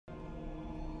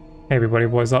Hey everybody,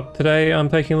 what is up? Today I'm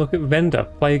taking a look at Vendir,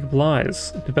 Plague of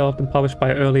Lies. Developed and published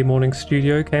by Early Morning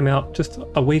Studio, came out just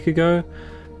a week ago.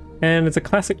 And it's a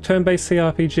classic turn-based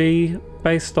CRPG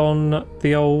based on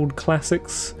the old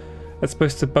classics. It's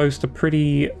supposed to boast a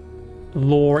pretty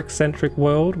lore-eccentric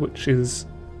world, which is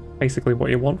basically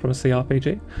what you want from a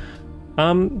CRPG.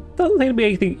 Doesn't seem to be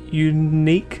anything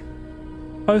unique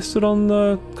posted on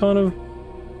the kind of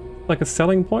like a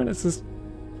selling point. It's just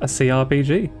a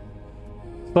CRPG.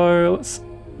 So let's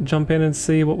jump in and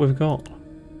see what we've got.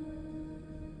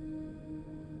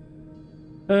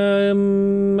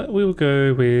 We'll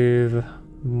go with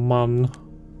Mun.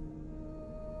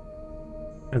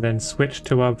 And then switch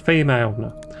to a female.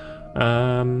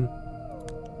 No.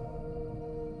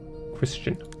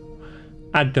 Christian.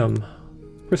 Adam.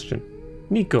 Christian.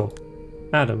 Nico.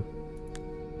 Adam.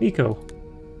 Nico.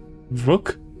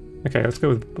 Vrook? Okay, let's go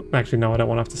with... Actually, no, I don't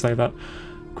want to have to say that.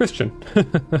 Christian.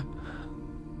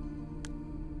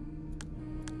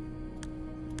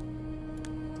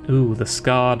 Ooh, the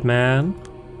scarred man.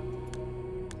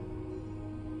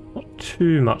 Not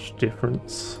too much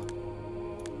difference.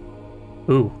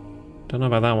 Ooh, don't know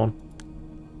about that one.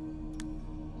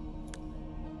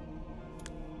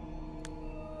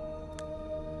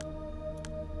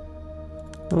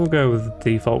 We'll go with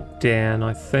default Dan,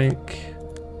 I think.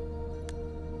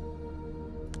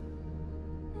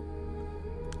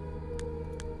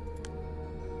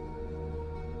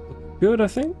 Good, I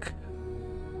think.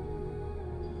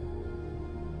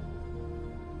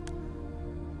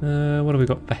 What have we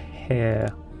got for hair?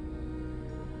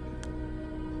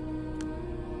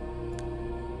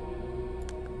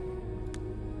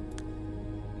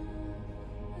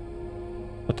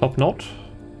 A top knot?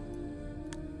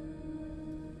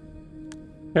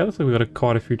 Yeah, looks like we've got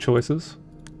quite a few choices.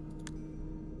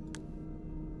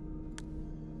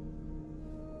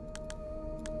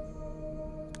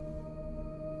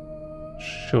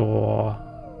 Sure.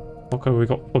 What have we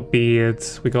got for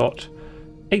beards? We got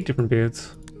 8 different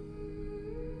beards.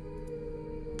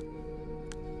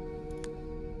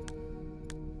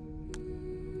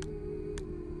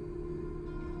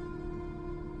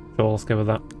 Sure, let's go with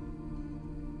that.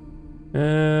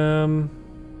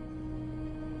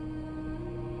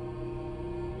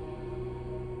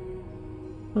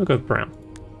 I'll go with brown.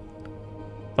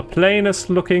 The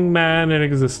plainest looking man in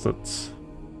existence.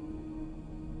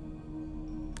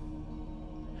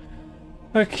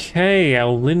 Okay, our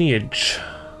lineage.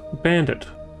 Bandit.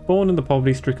 Born in the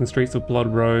poverty-stricken streets of Blood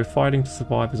Row, fighting to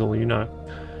survive is all you know.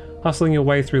 Hustling your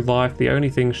way through life, the only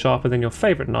thing sharper than your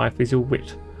favourite knife is your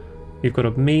wit. You've got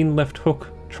a mean left hook,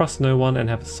 trust no one, and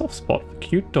have a soft spot for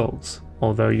cute dogs,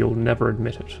 although you'll never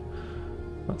admit it.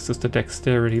 That's just a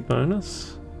dexterity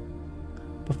bonus.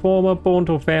 Performer, born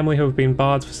to a family who have been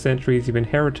bards for centuries, you've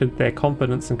inherited their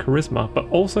confidence and charisma, but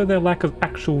also their lack of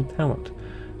actual talent.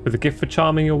 With a gift for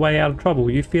charming your way out of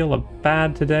trouble, you feel a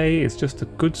bad today is just a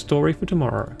good story for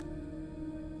tomorrow.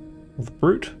 The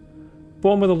Brute.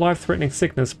 Born with a life-threatening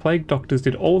sickness, plague doctors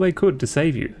did all they could to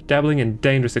save you, dabbling in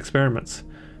dangerous experiments.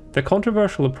 Their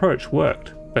controversial approach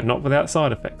worked, but not without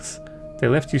side effects. They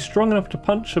left you strong enough to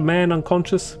punch a man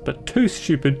unconscious, but too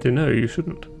stupid to know you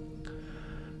shouldn't.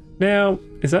 Now,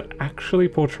 is that actually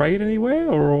portrayed anywhere,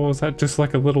 or is that just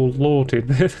like a little lore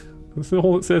tidbit? That's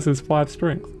all it says is 5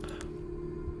 strength.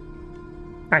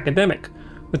 Academic.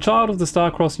 The child of the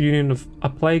star-crossed union of a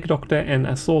plague doctor and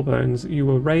a sawbones, you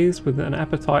were raised with an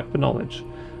appetite for knowledge.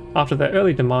 After their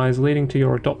early demise leading to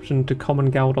your adoption to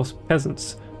common Galdos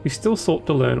peasants, you still sought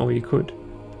to learn all you could,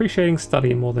 appreciating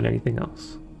study more than anything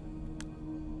else.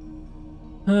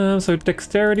 So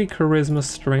dexterity, charisma,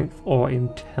 strength, or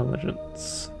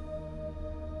intelligence.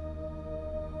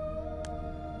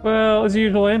 Well, as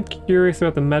usual, I am curious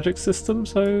about the magic system,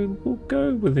 so we'll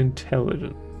go with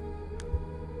intelligence.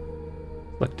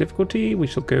 Select difficulty, we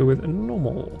shall go with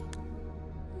normal.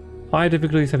 Higher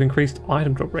difficulties have increased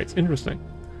item drop rates. Interesting.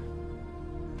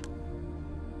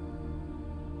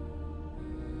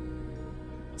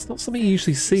 It's not something you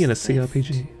usually see in a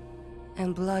CRPG.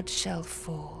 And blood shall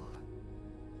fall.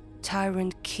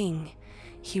 Tyrant king,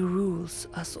 he rules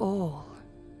us all.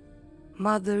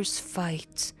 Mothers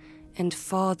fight and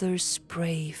fathers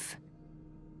brave,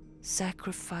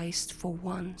 sacrificed for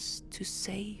once to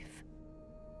save.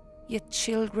 Yet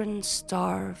children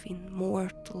starve in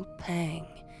mortal pang,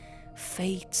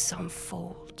 fates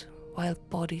unfold while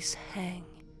bodies hang.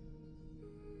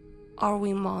 Are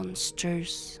we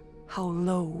monsters? How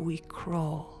low we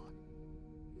crawl.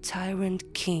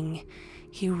 Tyrant king,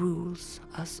 he rules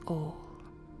us all.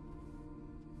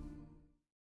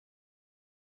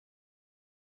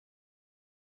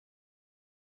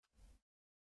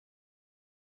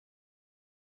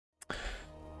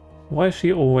 Why is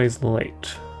she always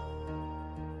late?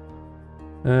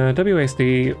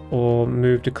 WASD or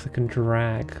move to click and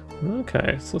drag.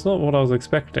 Okay, so it's not what I was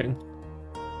expecting.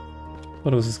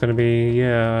 What was this going to be?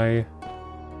 Yeah,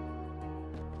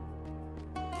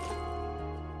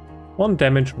 1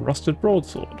 damage rusted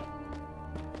broadsword.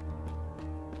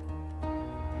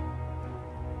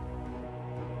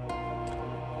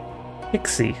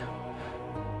 Pixie.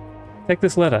 Take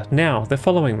this letter. Now, they're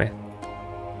following me.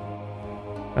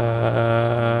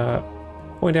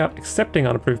 Point out accepting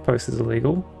unapproved posts is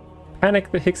illegal.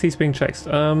 Panic that Hixie's being chased.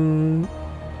 Panic?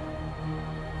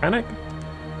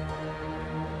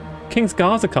 King's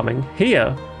guards are coming.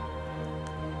 Here!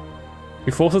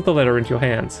 He forces the letter into your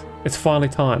hands. It's finally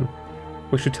time.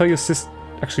 We should tell your sis...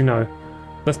 Actually, no.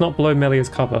 Let's not blow Melia's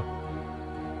cover.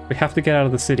 We have to get out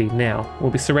of the city, now. We'll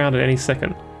be surrounded any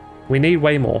second. We need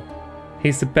Waymore.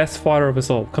 He's the best fighter of us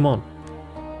all. Come on.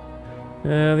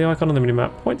 The icon on the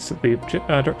minimap points at the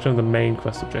direction of the main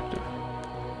quest objective.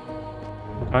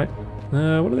 Okay.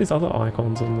 What are these other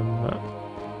icons on the map?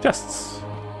 Chests.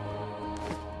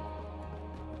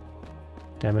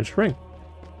 Damaged ring.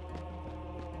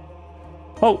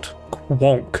 Halt!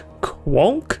 Quonk.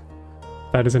 Quonk?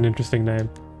 That is an interesting name.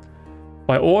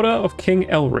 By order of King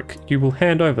Elric, you will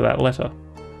hand over that letter.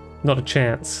 Not a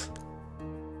chance.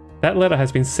 That letter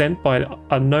has been sent by an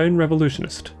unknown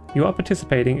revolutionist. You are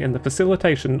participating in the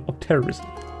facilitation of terrorism.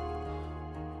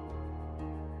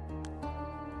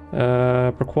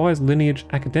 Requires lineage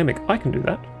academic. I can do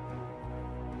that.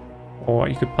 Or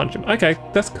you could punch him. Okay,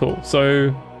 that's cool.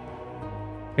 So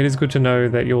it is good to know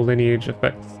that your lineage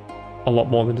affects a lot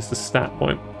more than just a stat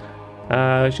point.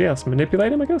 Yeah, let's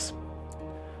manipulate him, I guess.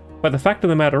 But the fact of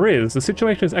the matter is, the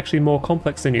situation is actually more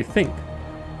complex than you think.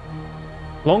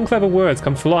 Long, clever words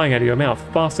come flying out of your mouth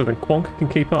faster than Quonk can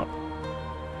keep up.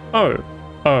 Oh,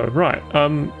 right.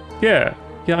 Yeah,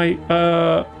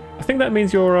 I think that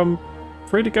means you're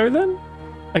free to go then,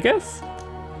 I guess.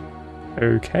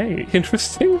 Okay,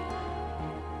 interesting.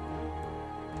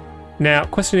 Now,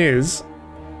 question is,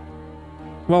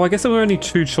 well, I guess there were only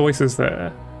 2 choices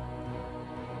there.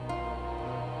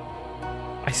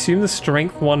 I assume the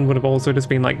strength one would have also just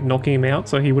been like knocking him out,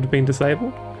 so he would have been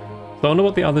disabled. So I wonder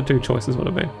what the other 2 choices would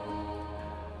have been.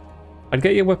 I'd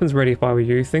get your weapons ready if I were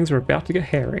you. Things are about to get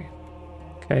hairy.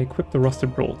 Okay, equip the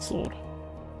rusted broadsword.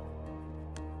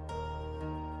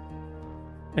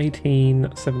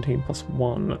 18, 17 plus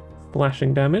 1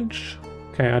 slashing damage.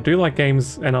 Okay, I do like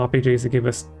games and RPGs that give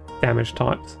us damage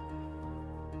types.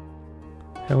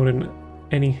 Held in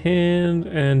any hand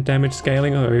and damage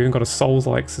scaling. Oh, we even got a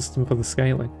Souls-like system for the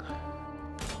scaling.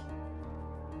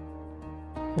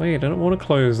 Wait, I don't want to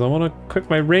close. I want to equip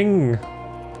my ring.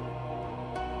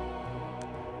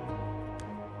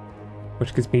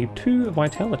 Which gives me 2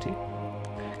 vitality.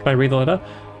 Can I read the letter?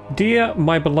 Dear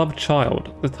my beloved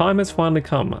child, the time has finally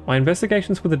come. My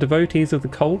investigations with the devotees of the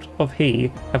cult of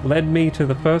He have led me to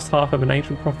the first half of an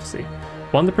ancient prophecy,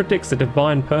 one that predicts a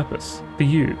divine purpose for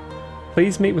you.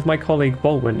 Please meet with my colleague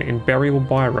Bolwyn in Burial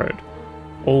Byroad.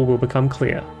 All will become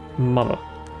clear. Mother.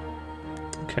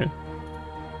 Okay.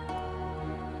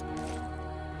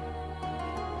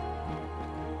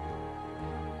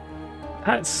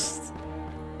 That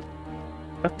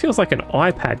feels like an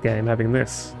iPad game having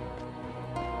this.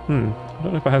 I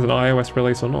don't know if it has an iOS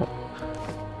release or not.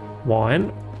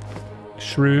 Wine.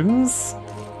 Shrooms.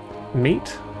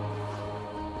 Meat.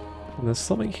 And there's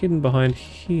something hidden behind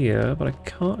here, but I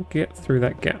can't get through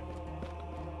that gap.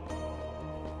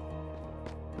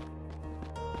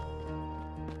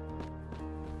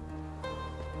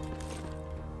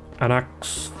 An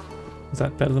axe. Is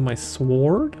that better than my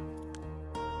sword?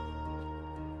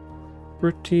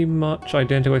 Pretty much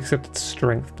identical, except it's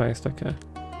strength based. Okay.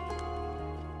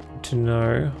 Good to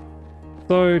know.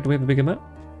 So, do we have a bigger map?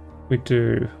 We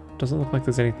do. Doesn't look like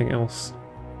there's anything else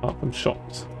apart from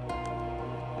shops.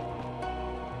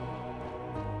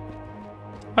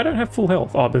 I don't have full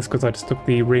health. Oh, that's because I just took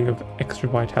the ring of extra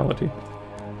vitality.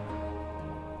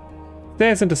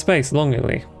 Stairs into space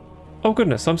longingly. Oh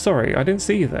goodness, I'm sorry, I didn't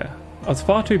see you there. I was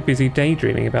far too busy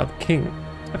daydreaming about the king.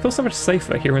 I feel so much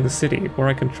safer here in the city, where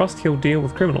I can trust he'll deal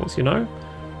with criminals, you know?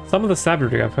 Some of the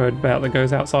savagery I've heard about that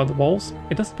goes outside the walls,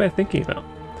 it doesn't bear thinking about.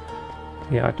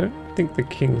 Yeah, I don't think the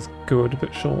king's good,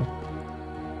 but sure.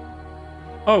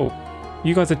 Oh,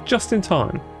 you guys are just in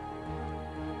time.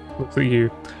 Looks at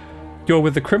you. You're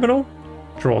with the criminal?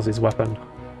 Draws his weapon.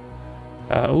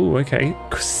 Oh, okay.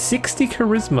 60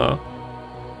 charisma.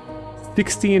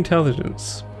 60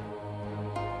 intelligence.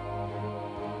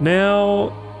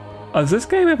 Now, does this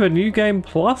game have a new game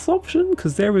plus option?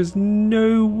 Because there is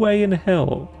no way in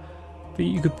hell that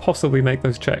you could possibly make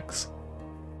those checks.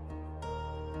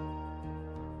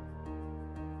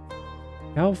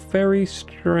 How very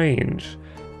strange.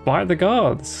 Fight the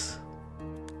guards.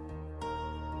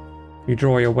 You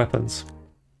draw your weapons.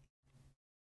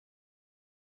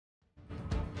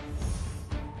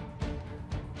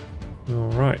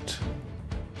 Alright.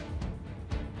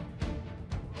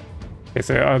 Okay,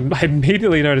 so I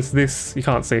immediately noticed this. You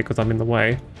can't see it because I'm in the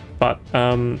way. But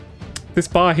this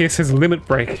bar here says limit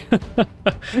break.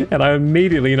 And I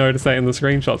immediately noticed that in the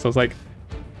screenshots. I was like,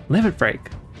 limit break?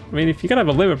 I mean, if you're going to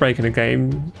have a limit break in a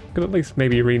game, you could at least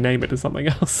maybe rename it to something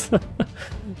else.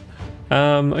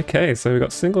 Okay, so we've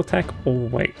got single attack or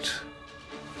wait.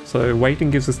 So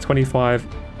waiting gives us 25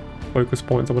 focus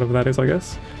points or whatever that is, I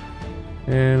guess.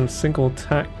 And single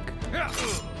attack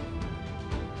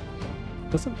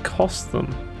doesn't cost them.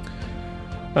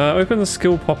 Open the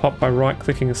skill pop-up by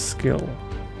right-clicking a skill.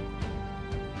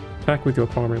 Attack with your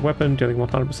primary weapon, dealing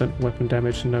 100% weapon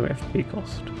damage, no FP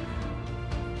cost.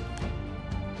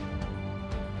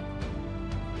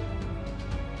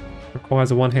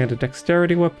 Requires a one-handed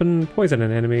dexterity weapon. Poison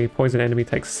an enemy. Poison enemy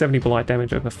takes 70 blight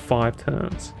damage over 5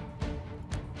 turns.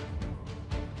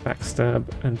 Backstab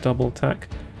and double attack.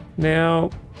 Now,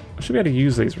 I should be able to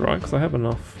use these, right? Because I have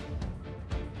enough.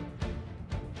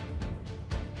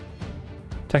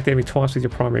 Attack the enemy twice with your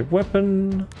primary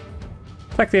weapon.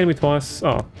 Attack the enemy twice.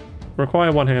 Oh.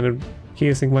 Require one-handed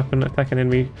piercing weapon. Attack an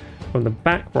enemy from the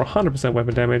back for 100%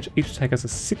 weapon damage. Each attack has a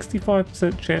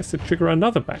 65% chance to trigger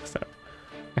another backstab.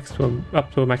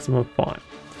 Up to a maximum of 5.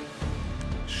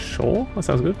 Sure, that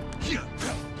sounds good.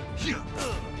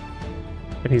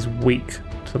 And he's weak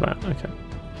to that, okay.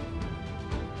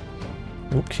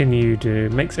 What can you do?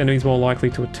 Makes enemies more likely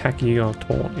to attack you on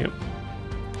taunt, yep.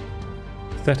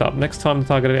 Setup. Next time the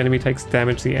targeted enemy takes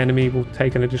damage, the enemy will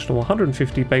take an additional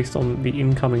 150 based on the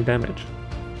incoming damage.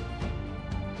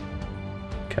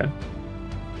 Okay.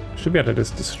 Should be able to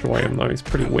just destroy him though, he's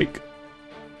pretty weak.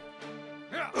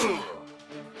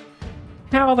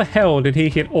 How the hell did he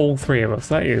hit all 3 of us?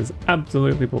 That is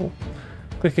absolutely bull.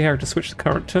 Click a character to switch the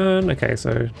current turn. Okay,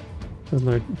 so there's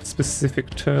no specific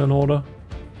turn order.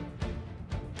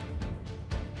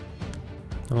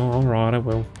 Oh, alright, I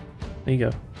will. There you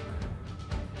go.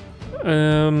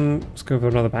 Let's go for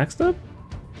another backstab.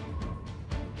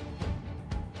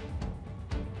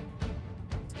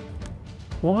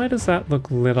 Why does that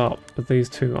look lit up, but these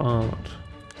two aren't?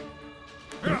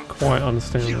 I don't quite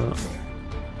understand that.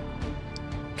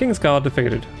 King's Guard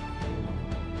defeated.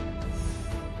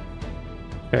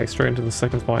 Okay, straight into the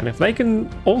second fight. And if they can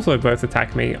also both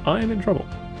attack me, I am in trouble.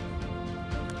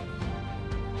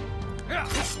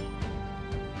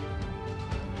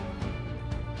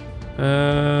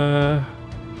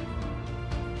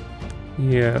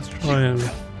 Yeah, let's try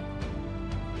and...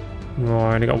 Oh,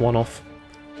 I only got 1 off.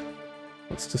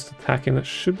 Let's just attack him. That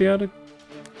should be able to...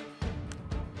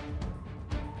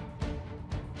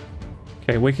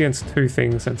 Okay, weak against 2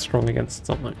 things and strong against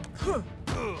something.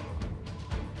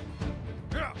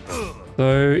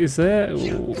 So, is there...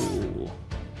 Ooh. Is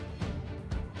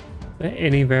there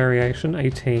any variation?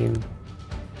 18.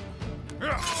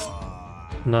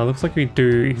 No, looks like we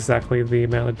do exactly the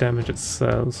amount of damage it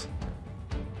says.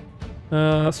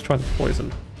 Let's try the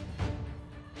poison.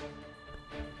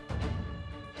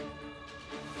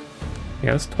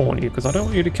 Yeah, let's taunt you, because I don't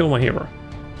want you to kill my hero.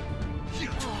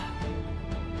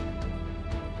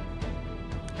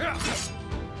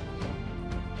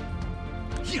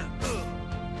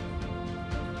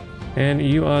 And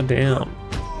you are down.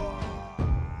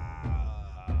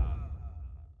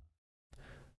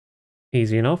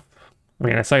 Easy enough. I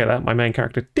mean, I say that, my main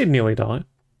character did nearly die.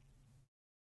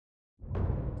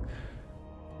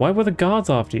 Why were the guards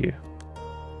after you?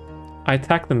 I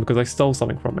attacked them because they stole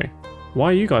something from me.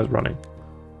 Why are you guys running?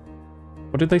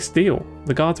 What did they steal?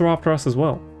 The guards are after us as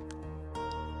well.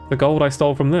 The gold I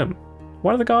stole from them.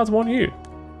 Why do the guards want you?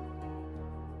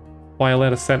 Why a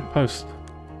letter sent post?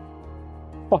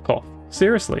 Fuck off.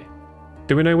 Seriously?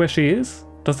 Do we know where she is?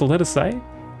 Does the letter say?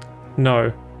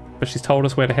 No, but she's told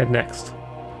us where to head next.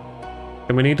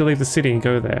 Then we need to leave the city and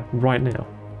go there, right now.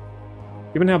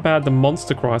 Given how bad the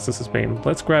monster crisis has been,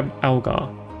 let's grab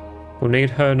Algar. We'll need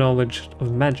her knowledge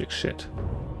of magic shit.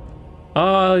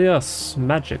 Ah yes,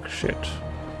 magic shit.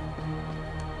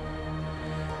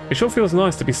 It sure feels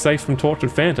nice to be safe from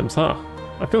tortured phantoms, huh?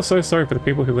 I feel so sorry for the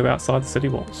people who live outside the city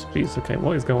walls. Jeez, okay,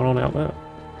 what is going on out there?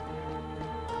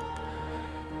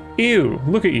 Ew,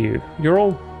 look at you. You're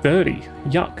all dirty.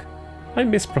 Yuck. I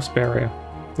miss Prosperia.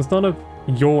 There's none of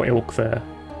your ilk there.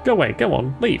 Go away, go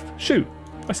on, leave, shoot.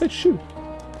 I said shoot.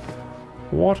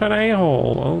 What an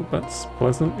a-hole. Oh, that's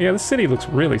pleasant. Yeah, the city looks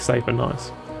really safe and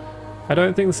nice. I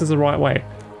don't think this is the right way.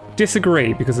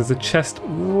 Disagree, because there's a chest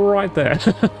right there.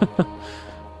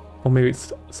 Or maybe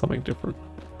it's something different.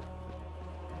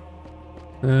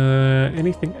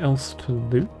 Anything else to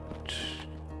loot?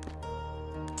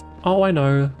 Oh, I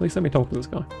know. At least let me talk to this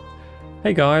guy.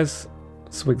 Hey guys.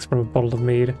 Swigs from a bottle of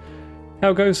mead.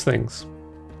 How goes things?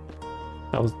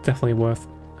 That was definitely worth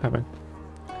having.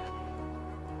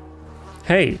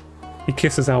 Hey! He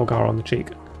kisses Algar on the cheek.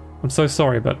 I'm so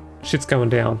sorry, but shit's going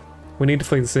down. We need to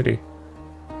flee the city.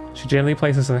 She gently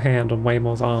places her hand on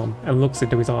Waymore's arm and looks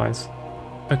into his eyes.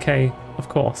 Okay, of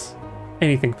course.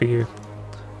 Anything for you.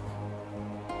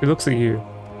 He looks at you.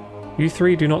 You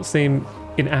three do not seem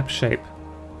in apt shape.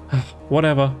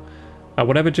 Whatever.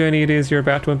 Whatever journey it is you're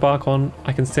about to embark on,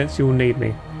 I can sense you will need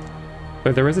me.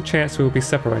 Though there is a chance we will be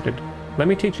separated. Let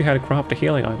me teach you how to craft a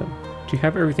healing item. Do you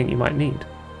have everything you might need?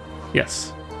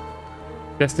 Yes.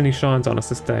 Destiny shines on us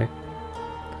this day.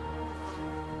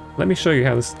 Let me show you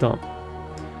how this is done.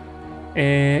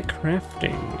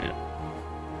 Crafting.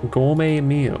 Gourmet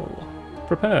meal.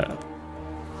 Prepare.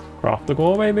 Craft the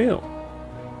gourmet meal.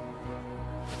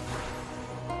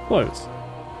 Close.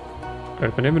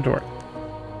 Open inventory.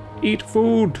 Eat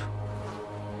food.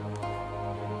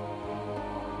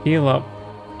 Heal up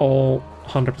all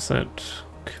 100%.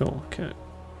 Cool, okay.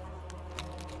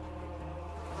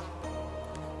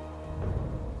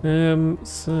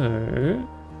 So...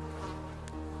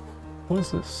 What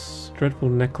is this? Dreadful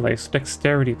necklace.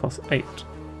 Dexterity +8.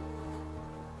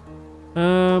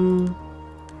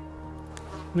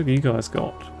 What have you guys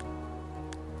got?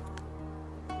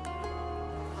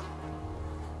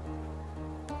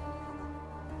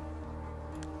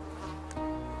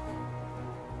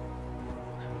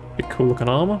 Big cool looking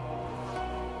armor.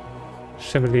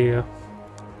 Chevalier.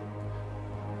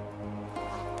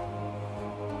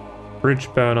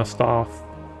 Bridge burner staff.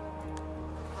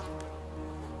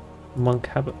 Monk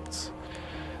habits.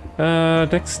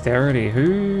 Dexterity.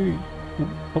 Who?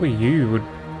 Probably you would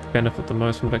benefit the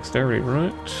most from dexterity,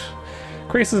 right?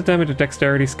 Increases the damage of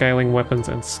dexterity, scaling, weapons,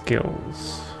 and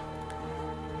skills.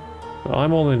 So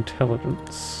I'm all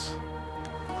intelligence.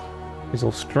 He's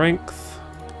all strength.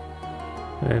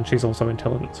 And she's also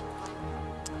intelligence.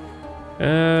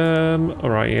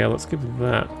 Alright, yeah, let's give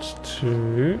that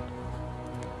to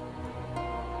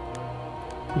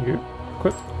you.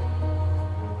 Equip.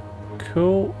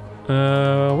 Cool.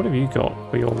 What have you got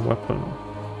for your weapon?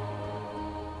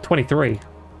 23.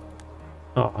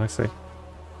 Oh, I see.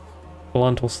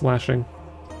 Blunt or slashing.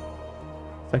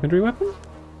 Secondary weapon?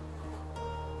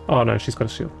 Oh no, she's got a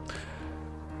shield.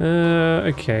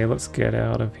 Okay, let's get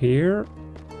out of here.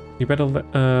 You better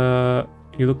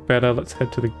you look better, let's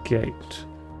head to the gate.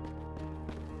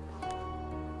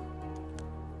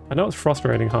 I know it's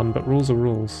frustrating, hun, but rules are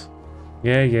rules.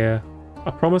 Yeah, yeah.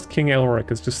 I promised King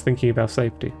Elric is just thinking about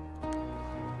safety.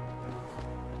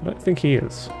 I don't think he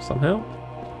is, somehow.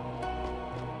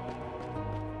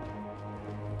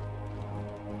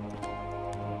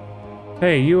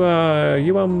 Hey, you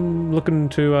looking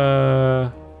to,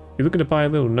 you looking to buy a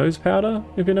little nose powder,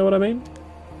 if you know what I mean?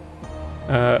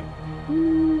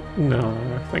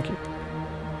 No, thank you.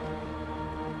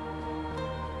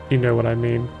 You know what I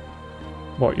mean.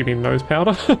 What, you mean nose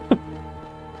powder?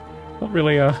 Not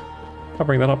really,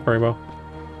 covering that up very well.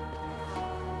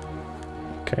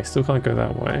 Okay, still can't go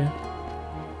that way.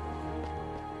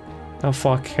 How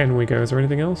far can we go? Is there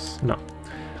anything else? No.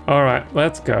 Alright,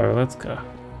 let's go, let's go.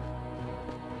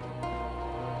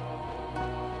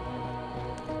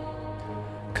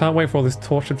 Can't wait for all this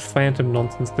tortured phantom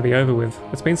nonsense to be over with.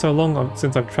 It's been so long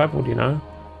since I've travelled, you know.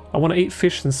 I want to eat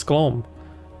fish and schlom.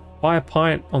 Buy a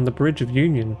pint on the Bridge of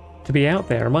Union. To be out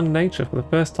there among nature for the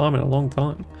first time in a long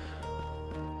time.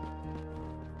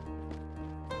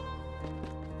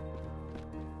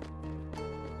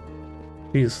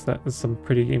 Jeez, that is some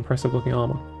pretty impressive looking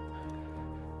armor.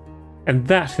 And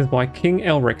that is why King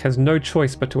Elric has no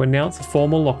choice but to announce a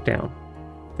formal lockdown.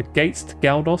 The gates to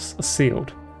Galdos are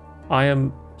sealed. I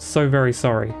am so very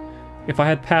sorry. If I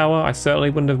had power, I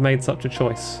certainly wouldn't have made such a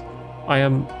choice. I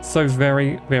am so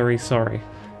very, very sorry.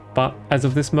 But as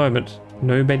of this moment,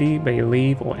 nobody may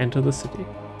leave or enter the city.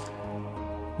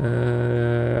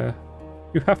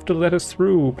 You have to let us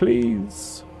through,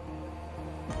 please.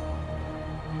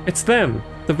 It's them!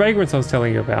 The vagrants I was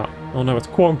telling you about. Oh no, it's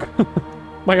Quonk.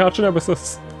 My arch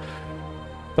nemesis.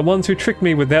 The ones who tricked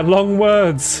me with their long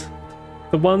words.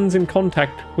 The ones in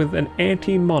contact with an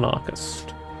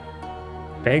anti-monarchist.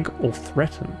 Beg or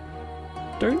threaten?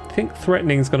 Don't think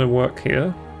threatening's gonna work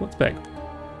here. Let's beg.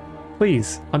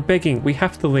 Please, I'm begging, we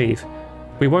have to leave.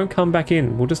 We won't come back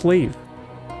in, we'll just leave.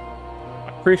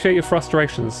 I appreciate your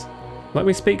frustrations. Let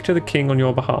me speak to the king on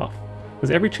your behalf. There's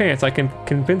every chance I can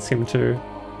convince him to...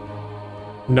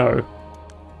 No.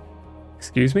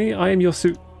 Excuse me? I am your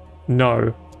suit.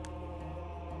 No.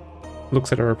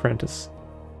 Looks at her apprentice.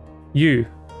 You,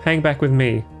 hang back with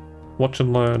me. Watch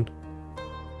and learn.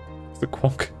 It's the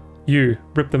Quonk. You,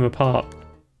 rip them apart.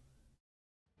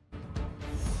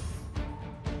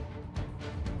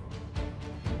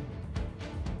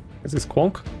 Is this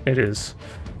Quonk? It is.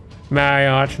 My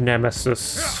arch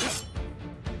nemesis.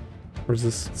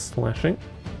 Resist slashing.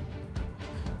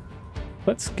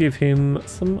 Let's give him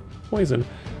some poison.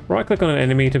 Right click on an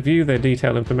enemy to view their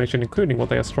detailed information, including what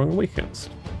they are strong or weak against.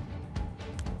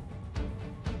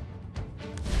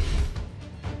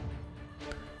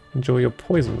 Enjoy your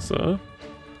poison, sir.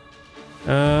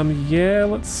 Yeah,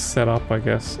 let's set up, I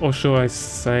guess. Or should I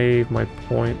save my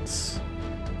points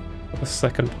for the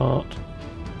second part?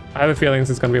 I have a feeling this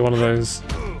is going to be one of those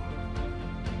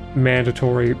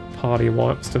mandatory party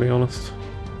wipes, to be honest.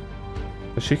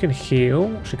 But she can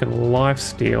heal, she can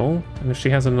lifesteal, and if she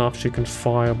has enough, she can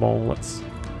fireball. Let's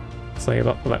save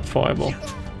up for that fireball.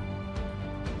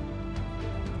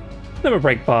 Limit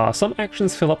break bar. Some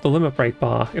actions fill up the limit break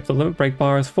bar. If the limit break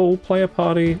bar is full, player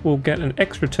party will get an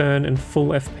extra turn and full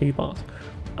FP bars.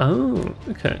 Oh,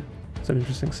 okay. It's an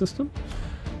interesting system.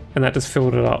 And that just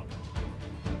filled it up.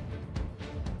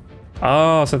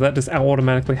 Oh, so that just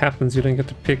automatically happens. You don't get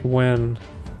to pick when.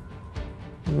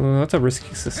 Oh, that's a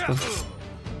risky system.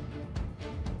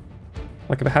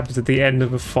 Like if it happens at the end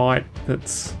of a fight,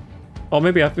 that's... Oh,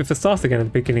 maybe if it starts again at the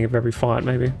beginning of every fight,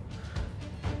 maybe.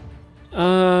 2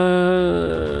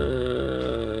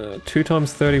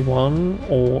 times 31,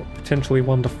 or potentially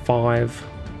 1 to 5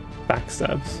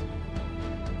 backstabs.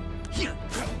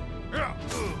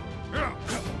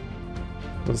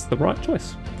 Was the right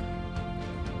choice.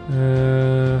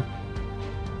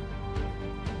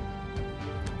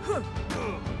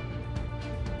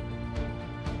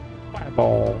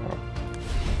 Fireball.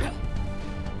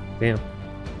 Damn.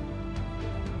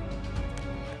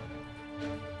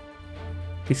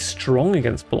 He's strong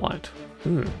against blight.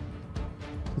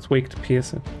 It's weak to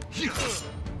piercing.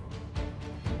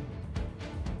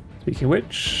 Speaking of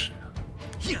which...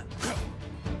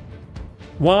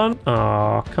 1.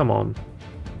 Ah, come on.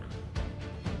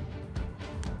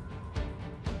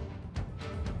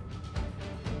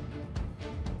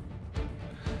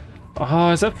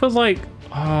 Oh, is that for like...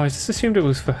 Oh, I just assumed it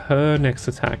was for her next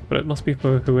attack, but it must be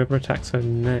for whoever attacks her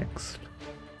next.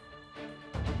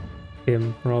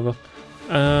 Him, rather.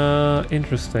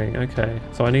 Interesting. Okay.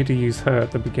 So I need to use her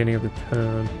at the beginning of the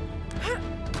turn.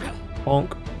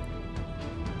 Bonk.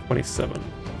 27.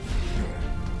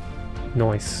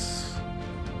 Nice.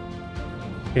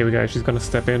 Here we go. She's going to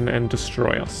step in and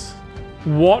destroy us.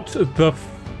 What the f...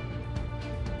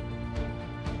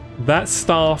 That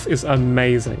staff is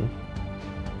amazing.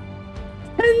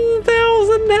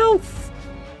 10,000 health!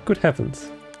 Good heavens.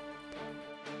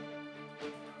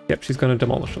 Yep, she's going to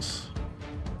demolish us.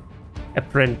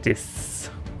 Apprentice.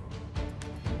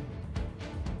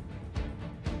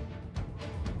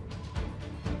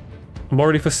 I'm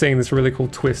already foreseeing this really cool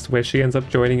twist where she ends up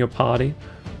joining your party,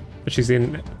 but she's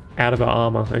out of her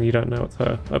armor and you don't know it's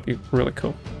her. That'd be really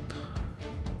cool.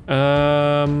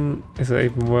 Is it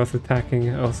even worth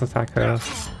attacking? Let's attack her.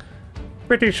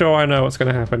 Pretty sure I know what's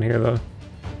going to happen here though.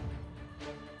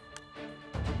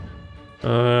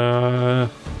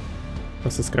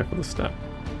 Let's just go for the stab.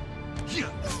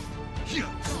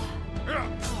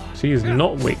 She is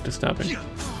not weak to stabbing.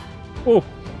 Oh,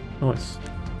 nice.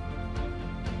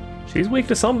 She's weak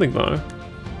to something though.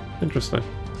 Interesting.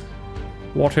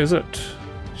 What is it?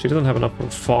 She doesn't have enough of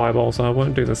a fireball, so I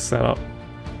won't do this setup.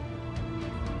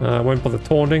 I won't bother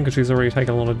taunting because she's already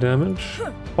taken a lot of damage.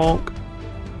 Bonk.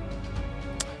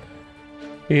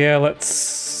 Yeah,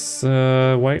 let's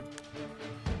wait.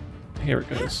 Here it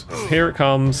goes. Here it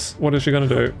comes. What is she gonna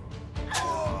do?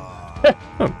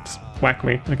 Oh, just whack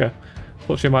me. Okay.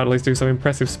 Thought she might at least do some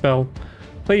impressive spell.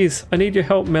 Please, I need your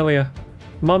help, Melia.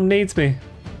 Mum needs me.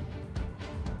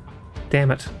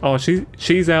 Damn it. Oh,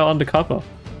 she's our undercover.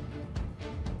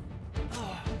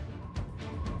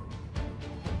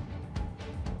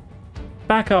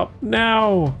 Back up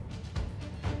now.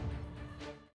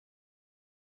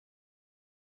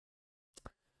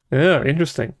 Yeah,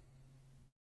 interesting.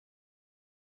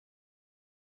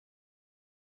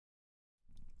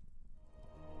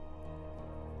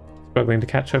 Struggling to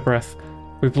catch her breath.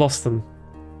 We've lost them.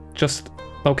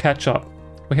 They'll catch up.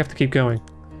 We have to keep going.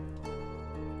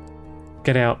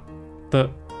 Get out.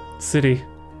 The city.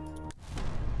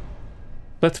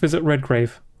 Let's visit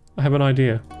Redgrave. I have an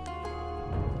idea.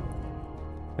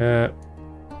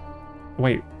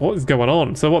 Wait, what is going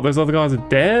on? So what, those other guys are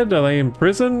dead? Are they in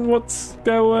prison? What's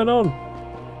going on?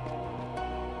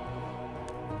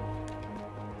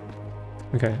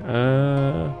 Okay,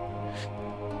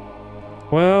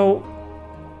 well,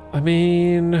 I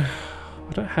mean, I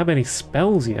don't have any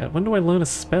spells yet. When do I learn a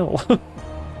spell?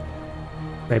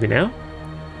 Maybe now?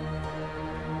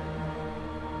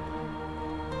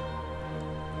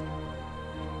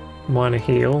 Minor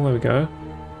heal, there we go.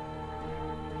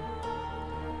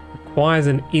 Requires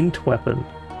an int weapon.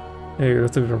 Ooh,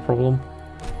 that's a bit of a problem.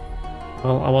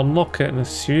 Well, I'll unlock it and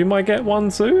assume I get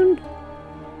one soon?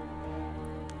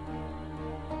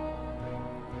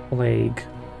 Plague.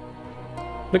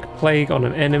 Inflict plague on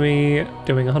an enemy,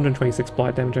 doing 126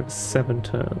 blight damage over 7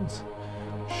 turns.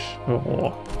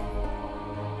 Sure.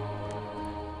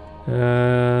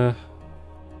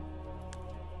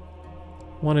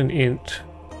 One in int.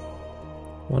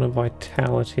 One in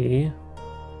vitality.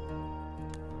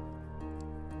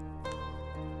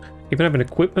 Even have an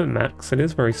equipment max, it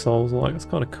is very Souls-like, it's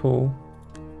kind of cool.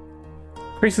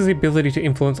 Increases the ability to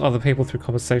influence other people through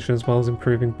conversation as well as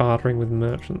improving bartering with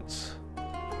merchants.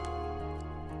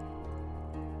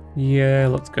 Yeah,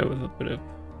 let's go with a bit of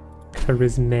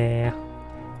charisma.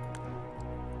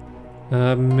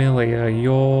 Melia,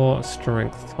 your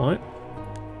strength type.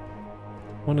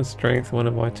 One is strength, one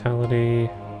is vitality.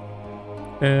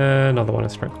 Another one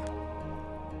is strength.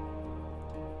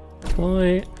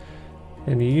 Fly.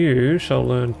 And you shall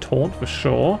learn taunt for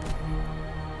sure.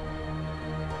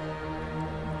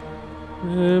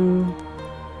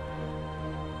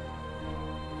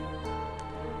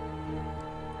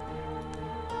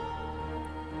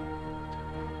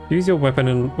 Use your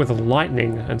weapon with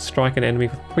lightning and strike an enemy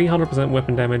with 300%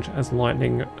 weapon damage as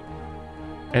lightning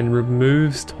and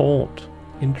removes taunt.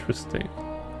 Interesting.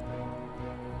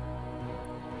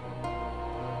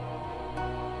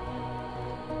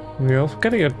 Yeah, I'm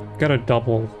gonna get a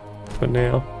double for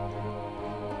now.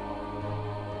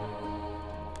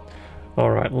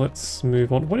 Alright, let's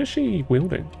move on. What is she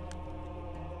wielding?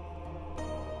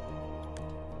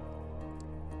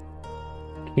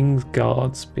 King's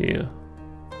Guard Spear.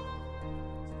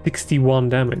 61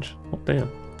 damage. Oh, damn.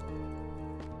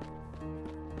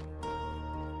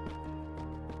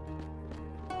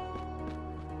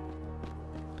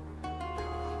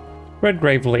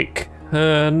 Redgrave Leak.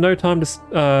 No time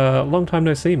to... long time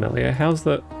no see, Melia. How's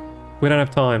the... We don't have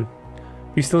time.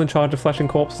 You still in charge of flashing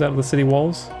corpses out of the city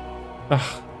walls?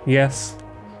 Ugh, yes.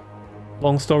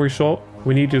 Long story short,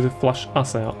 we need you to flush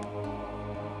us out.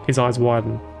 His eyes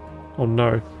widen. Oh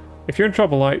no. If you're in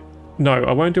trouble, No,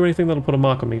 I won't do anything that'll put a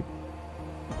mark on me.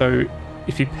 So,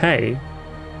 if you pay,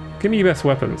 give me your best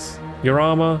weapons. Your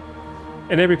armor,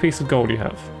 and every piece of gold you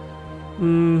have.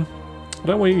 I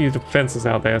don't want you to use defenses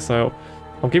out there, so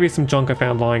I'll give you some junk I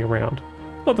found lying around.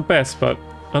 Not the best, but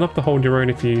enough to hold your own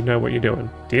if you know what you're doing.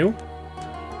 Deal?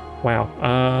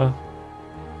 Wow,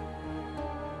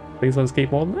 please let us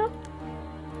keep more than that?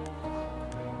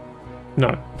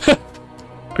 No.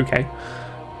 Okay.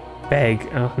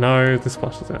 Beg. No, this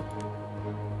flushes out.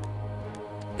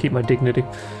 Keep my dignity.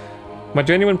 My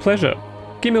genuine pleasure.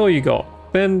 Give me all you got.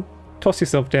 Then toss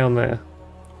yourself down there.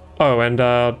 Oh, and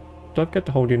don't get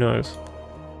to hold your nose.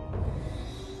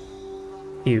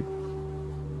 Ew.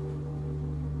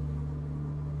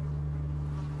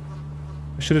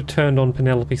 I should have turned on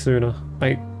Penelope sooner.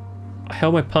 I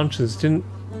held my punches, didn't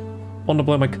want to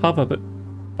blow my cover, but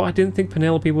I didn't think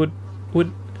Penelope would...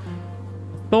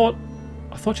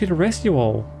 I thought she'd arrest you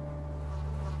all.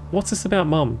 What's this about,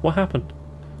 Mum? What happened?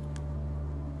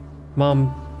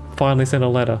 Mum finally sent a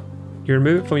letter. You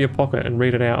remove it from your pocket and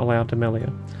read it out aloud to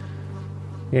Melia.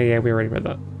 Yeah, we already read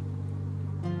that.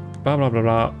 Blah, blah, blah,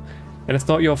 blah. And it's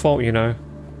not your fault, you know.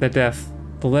 They're deaf.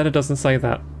 The letter doesn't say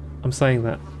that. I'm saying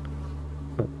that.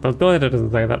 The letter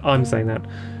doesn't say that. I'm saying that.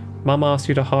 Mum asked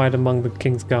you to hide among the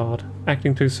King's Guard.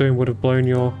 Acting too soon would have blown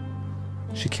your...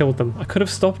 She killed them. I could have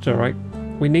stopped her, right?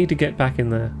 We need to get back in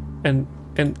there. And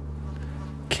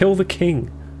kill the king.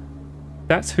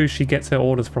 That's who she gets her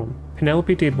orders from.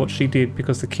 Penelope did what she did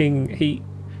because the king, you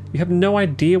have no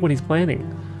idea what he's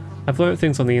planning. I've learned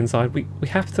things on the inside. We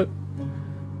have to...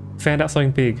 Found out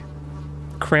something big.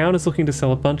 Crown is looking to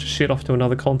sell a bunch of shit off to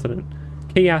another continent.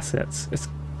 Key assets. It's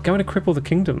going to cripple the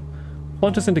kingdom.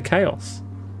 Plunge us into chaos.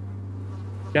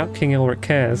 Doubt King Elric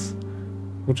cares.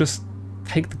 We'll just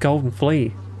take the gold and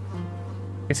flee.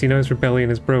 Guess he knows rebellion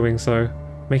is brewing, so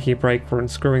making a break for it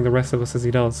and screwing the rest of us as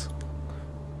he does.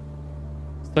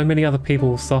 So many other people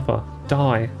will suffer,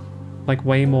 die, like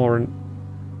Waymore, and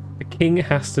the king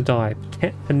has to die.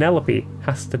 Penelope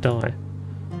has to die.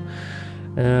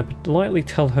 But lightly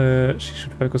tell her she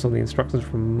should focus on the instructions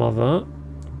from Mother.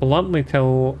 Bluntly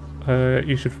tell her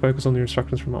you should focus on the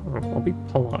instructions from Mother. I'll be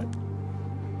polite.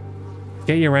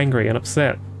 Yeah, you're angry and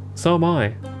upset. So am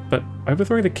I. but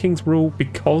overthrowing the king's rule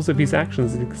because of his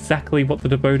actions is exactly what the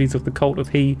devotees of the cult of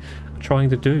He are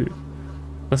trying to do.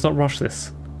 Let's not rush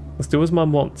this. Let's do as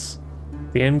Mum wants.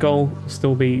 The end goal will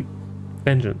still be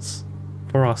vengeance.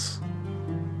 For us.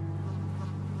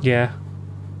 Yeah.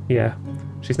 Yeah.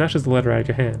 She snatches the letter out of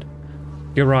your hand.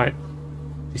 You're right.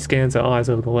 She scans her eyes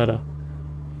over the letter.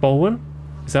 Bolwyn?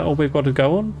 Is that all we've got to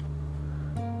go on?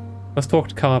 Let's talk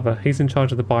to Carver. He's in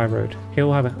charge of the byroad.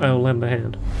 I'll lend a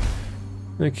hand.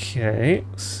 Okay,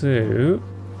 so...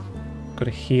 got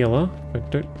a healer. I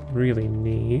don't really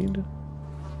need.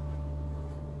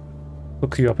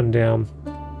 Looks you up and down.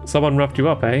 Someone roughed you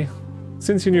up, eh?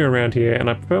 Since you're new around here, and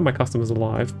I prefer my customers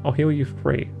alive, I'll heal you for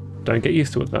free. Don't get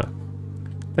used to it, though.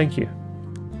 Thank you.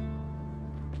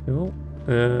 Cool.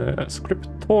 A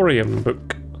scriptorium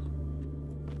book.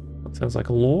 That sounds like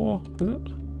a law, is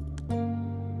it?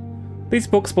 These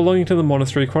books belonging to the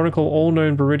monastery chronicle all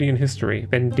known Viridian history,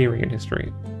 Vendirian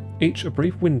history. Each a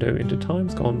brief window into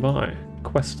times gone by.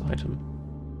 Quest item.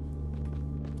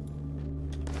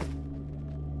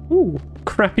 Ooh,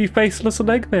 crappy faceless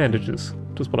leg bandages.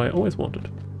 Just what I always wanted.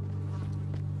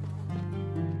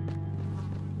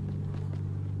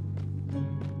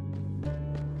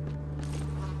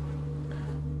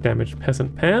 Damaged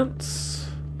peasant pants.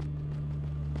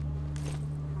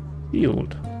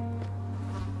 Healed.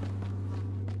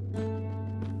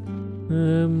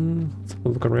 Let's have a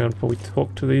look around before we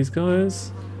talk to these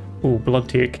guys. Ooh, blood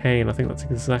tier cane. I think that's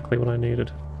exactly what I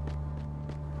needed.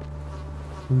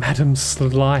 Madam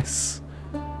Slice.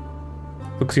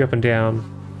 Looks you up and down.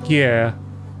 Yeah,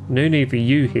 no need for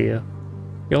you here.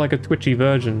 You're like a twitchy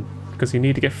virgin because you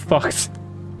need to get fucked.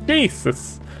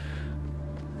 Jesus!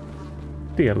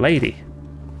 Dear lady.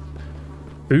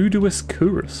 Voodooist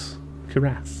Cuirass.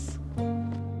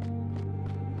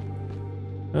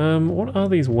 What are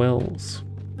these wells?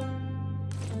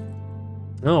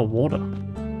 Oh, water.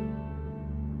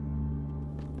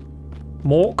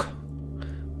 Mork.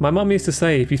 My mum used to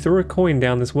say if you threw a coin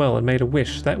down this well and made a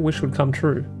wish, that wish would come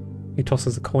true. He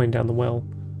tosses a coin down the well.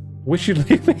 Wish you'd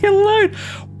leave me alone!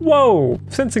 Whoa!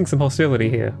 Sensing some hostility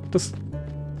here. Just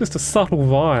a subtle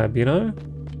vibe, you know?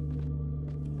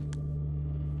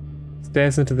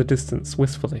 Stares into the distance,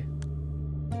 wistfully.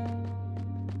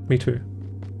 Me too.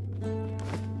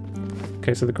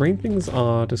 Okay, so the green things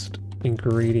are just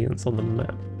ingredients on the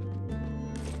map.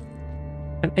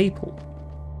 An apple.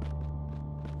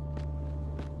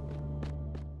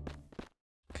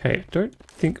 Okay, don't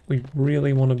think we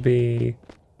really want to be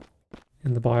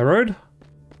in the byroad.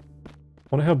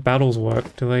 Wonder how battles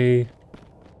work. Do they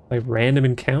random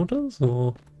encounters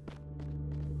or?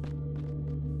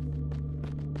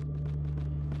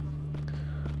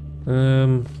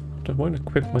 I won't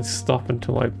equip my stuff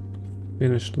until I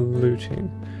finish looting.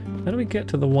 How do we get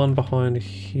to the one behind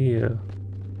here?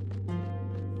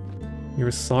 You're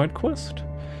a side quest?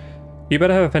 You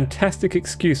better have a fantastic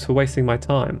excuse for wasting my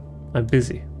time. I'm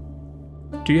busy.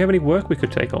 Do you have any work we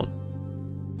could take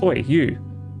on? Oi, you.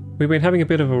 We've been having a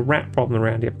bit of a rat problem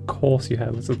around here. Of course you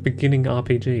have. It's a beginning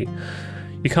RPG.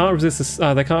 You can't resist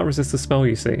the, they can't resist the smell,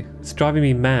 you see. It's driving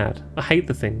me mad. I hate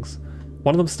the things.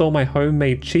 One of them stole my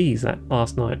homemade cheese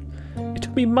last night. It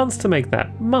took me months to make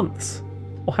that. Months.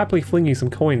 I'll happily fling you some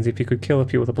coins if you could kill a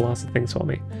few of the blasted things for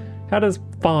me. How does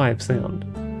 5 sound?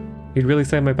 You'd really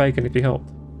save my bacon if you helped.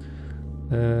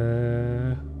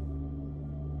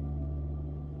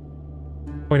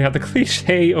 Point out the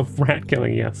cliche of rat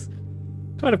killing, yes.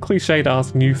 Kind of cliche to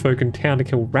ask new folk in town to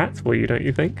kill rats for you, don't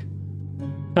you think?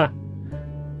 Ha!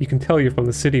 You can tell you're from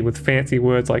the city with fancy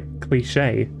words like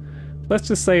cliche. Let's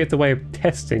just say it's a way of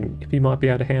testing if you might be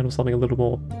able to handle something a little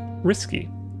more risky.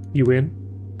 You in?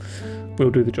 We'll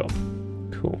do the job.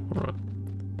 Cool, alright.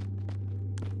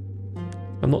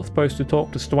 I'm not supposed to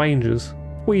talk to strangers.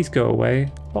 Please go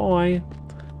away. Bye.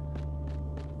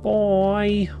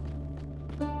 Bye.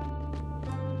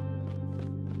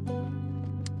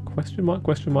 Question mark,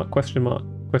 question mark, question mark,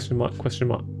 question mark, question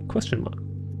mark, question mark.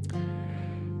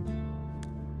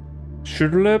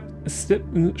 Shurlup, sip,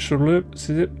 shurlup,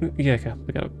 sip. Yeah, okay,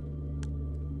 I got it.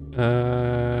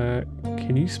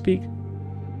 Can you speak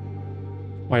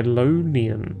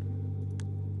Wylonian?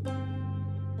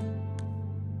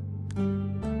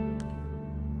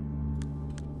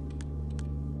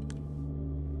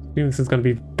 I think this is going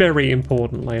to be very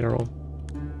important later on.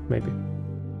 Maybe.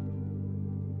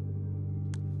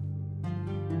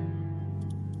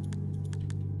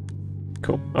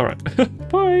 Cool. Alright.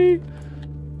 Bye!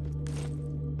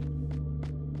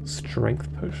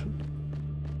 Strength potion.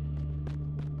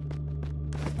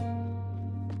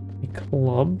 A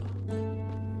club.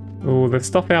 Oh, there's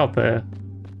stuff out there.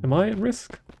 Am I at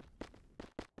risk?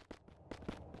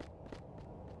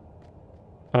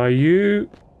 Are you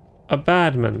a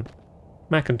badman?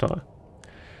 McIntyre.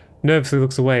 Nervously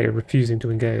looks away, refusing to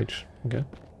engage. Okay.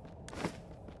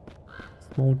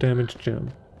 Small damage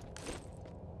gem.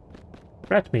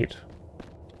 Rat meat.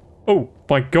 Oh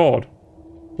my god.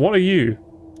 What are you?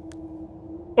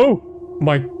 Oh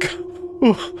my god.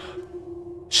 Oh.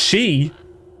 She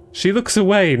looks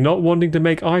away, not wanting to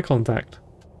make eye contact.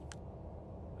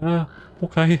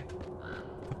 Okay.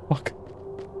 Fuck.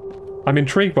 I'm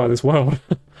intrigued by this world.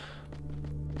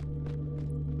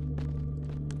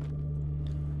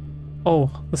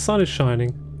 Oh, the sun is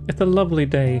shining. It's a lovely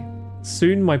day.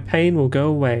 Soon my pain will go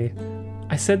away.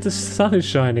 I said the sun is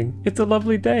shining. It's a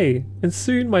lovely day. And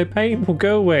soon my pain will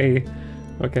go away.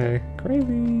 Okay,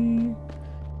 crazy.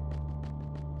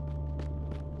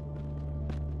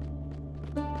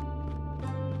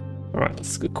 Alright,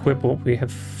 let's equip what we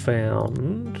have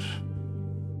found.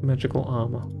 Magical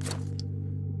armor.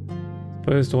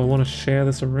 Suppose, do I want to share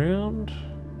this around?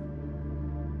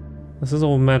 This is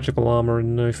all magical armor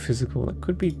and no physical. That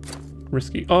could be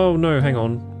risky. Oh no, hang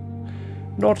on.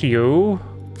 Not you.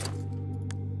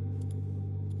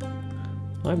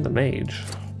 I'm the mage.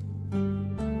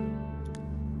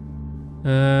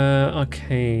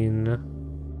 Arcane.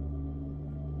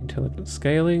 Intelligent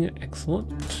scaling,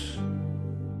 excellent.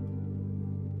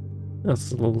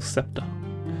 That's a little scepter.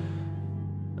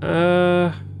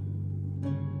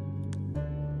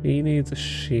 He needs a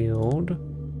shield.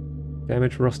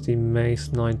 Damage rusty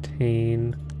mace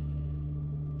 19.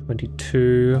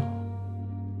 22.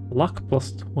 Luck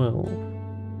plus 12.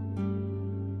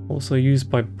 Also used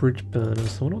by bridge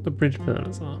burners. So I wonder what the bridge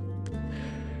burners are.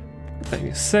 Thank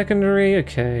you. Secondary,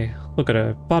 okay. Look at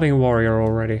her. Budding warrior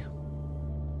already.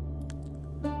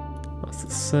 That's the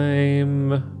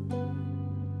same.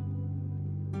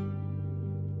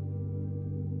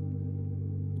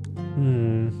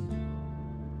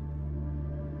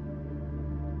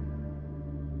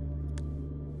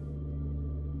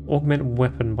 Augment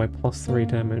weapon by +3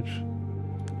 damage.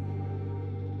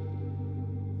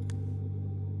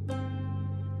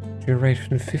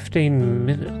 Duration 15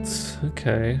 minutes.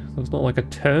 Okay, so it's not like a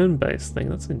turn-based thing.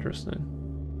 That's interesting.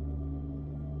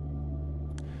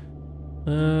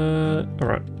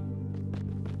 Alright.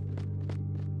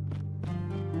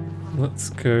 Let's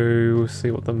go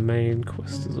see what the main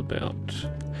quest is about.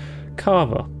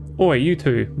 Carver. Oi, you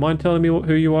two. Mind telling me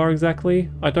who you are exactly?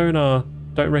 I don't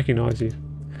recognize you.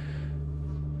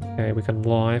 Okay, we can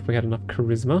lie if we had enough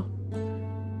charisma.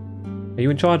 Are you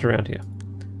in charge around here?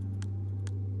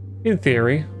 In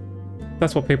theory.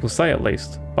 That's what people say at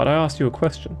least. But I asked you a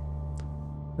question.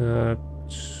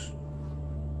 It's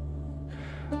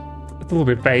a little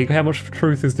bit vague. How much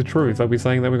truth is the truth? Are we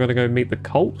saying that we're going to go meet the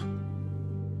cult?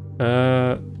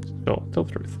 Sure, tell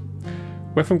the truth.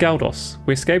 We're from Galdos.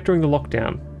 We escaped during the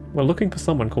lockdown. We're looking for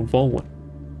someone called Volwyn.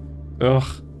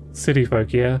 Ugh, city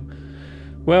folk, yeah.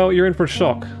 Well, you're in for a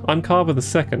shock. I'm Carver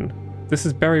II. This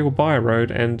is Burial Byre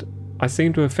Road, and I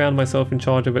seem to have found myself in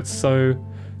charge of it, so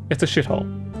it's a shithole.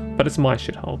 But it's my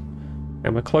shithole.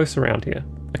 And we're close around here.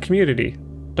 A community.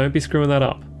 Don't be screwing that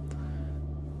up.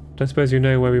 Don't suppose you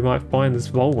know where we might find this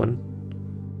Volwyn?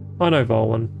 I know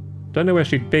Volwyn. Don't know where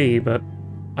she'd be, but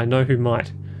I know who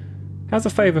might. How's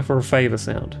a favour for a favour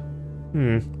sound?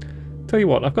 Tell you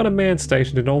what, I've got a man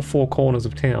stationed in all 4 corners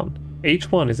of town.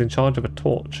 Each one is in charge of a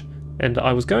torch. And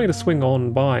I was going to swing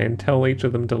on by and tell each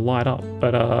of them to light up,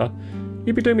 but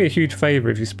you'd be doing me a huge favour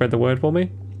if you spread the word for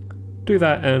me. Do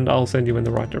that and I'll send you in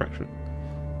the right direction.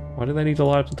 Why do they need to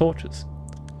light up the torches?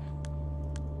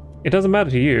 It doesn't matter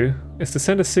to you. It's to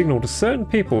send a signal to certain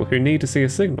people who need to see a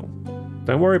signal.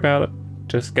 Don't worry about it.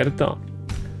 Just get it done.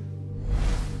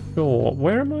 Sure,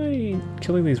 where am I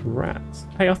killing these rats?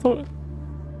 Hey, I thought...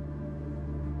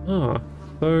 Ah,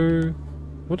 so...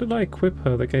 What did I equip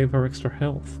her that gave her extra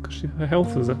health? Because her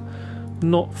health is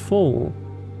not full.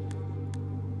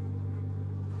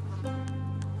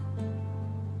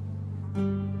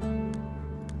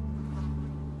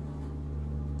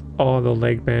 Oh, the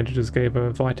leg bandages gave her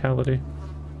vitality.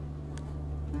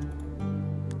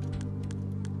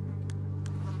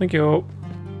 Thank you.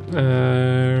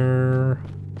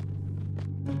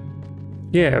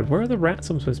 Yeah, where are the rats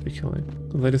I'm supposed to be killing?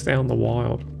 They're just out in the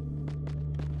wild.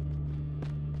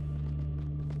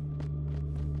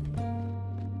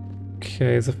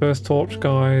 Okay, is the first torch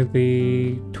guy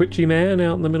the twitchy man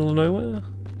out in the middle of nowhere?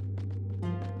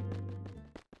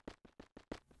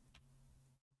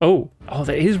 Oh,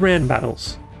 there is rand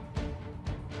battles.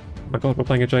 Oh my god, we're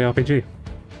playing a JRPG.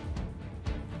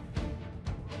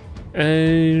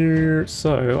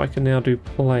 So I can now do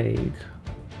plague.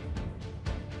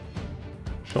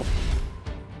 Sure.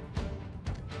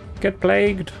 Get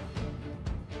plagued.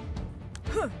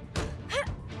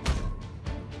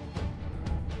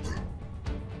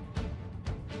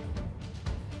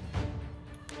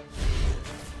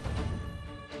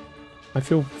 I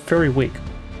feel very weak.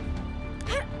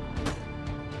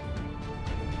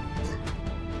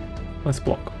 Nice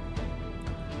block.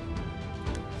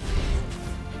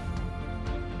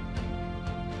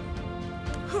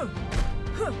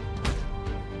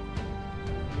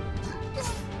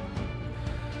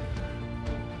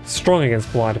 Strong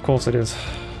against blight, of course it is.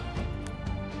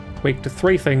 Weak to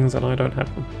 3 things and I don't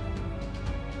have them.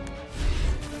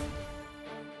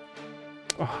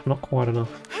 Oh, not quite enough.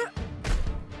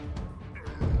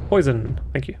 Poison,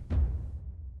 thank you.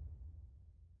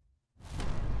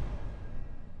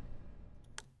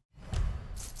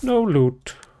 No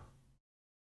loot.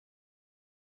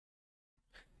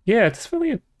 Yeah, it's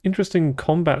really an interesting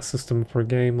combat system for a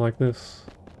game like this.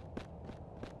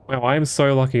 Wow, I am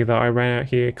so lucky that I ran out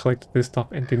here, collected this stuff,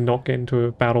 and did not get into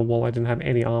a battle while I didn't have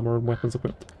any armor and weapons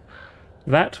equipped.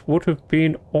 That would have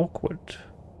been awkward.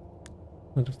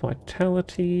 And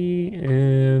vitality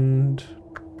and...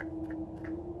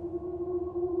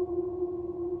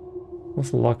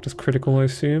 what's the luck? Just critical, I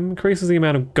assume. Increases the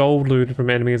amount of gold looted from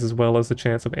enemies as well as the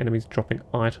chance of enemies dropping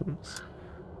items.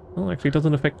 Well, actually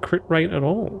doesn't affect crit rate at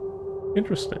all.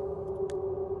 Interesting.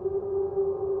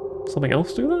 Something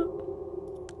else do that?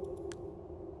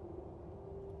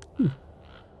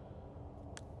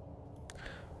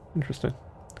 Interesting.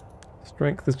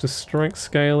 Strength is just strength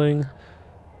scaling.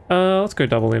 Let's go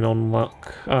double in on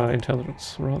luck.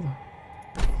 Intelligence, rather.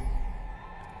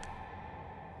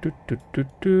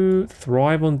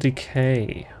 Thrive on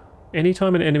decay.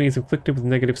 Anytime an enemy is inflicted with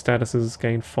negative statuses,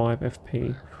 gain 5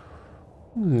 FP.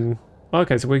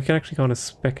 Okay, so we can actually kind of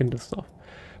spec into stuff.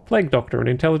 Plague Doctor, an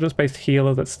intelligence-based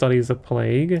healer that studies the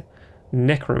plague.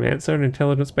 Necromancer, an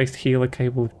intelligence-based healer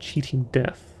capable of cheating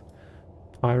death.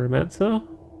 Pyromancer.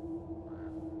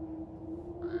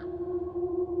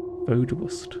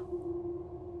 Voodooist.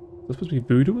 Is this supposed to be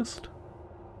Voodooist?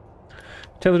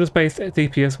 Intelligence-based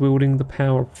DPS wielding the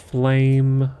power of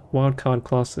flame. Wildcard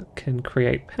class that can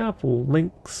create powerful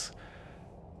links.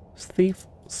 Thief,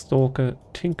 Stalker,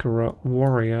 Tinkerer,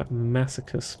 Warrior,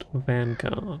 Masochist,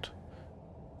 Vanguard.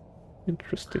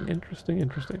 Interesting, interesting,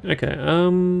 interesting. Okay,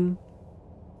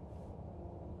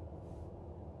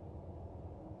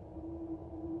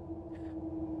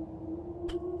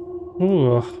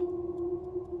 Ooh.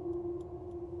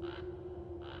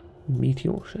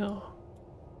 Meteor shower.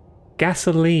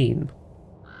 Gasoline.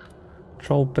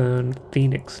 Troll burn,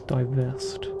 Phoenix,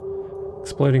 divest.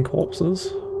 Exploding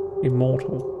corpses.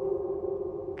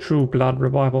 Immortal. True blood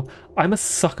revival. I'm a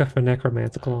sucker for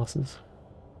necromancer classes.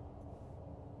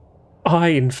 Eye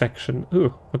infection.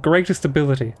 Ooh, the greatest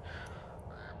ability.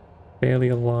 Barely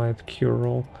alive, cure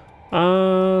all.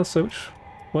 So which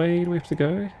way do we have to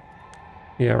go?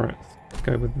 Yeah, right. Let's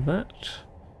go with that.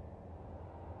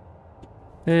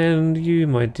 And you,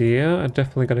 my dear, are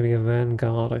definitely going to be a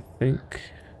vanguard, I think.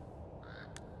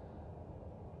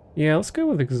 Yeah, let's go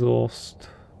with exhaust.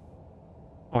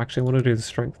 Oh, actually, I want to do the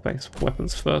strength-based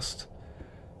weapons first.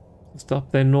 Just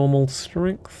up their normal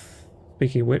strength.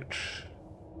 Speaking of which,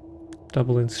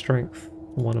 double in strength,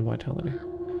 1 in vitality.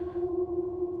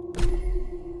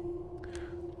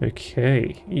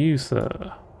 Okay, you,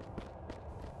 sir.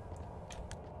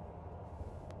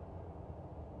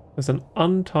 There's an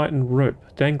untightened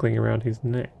rope dangling around his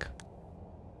neck.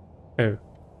 Oh,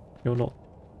 you're not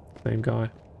the same guy.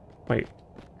 Wait,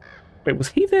 was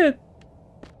he there?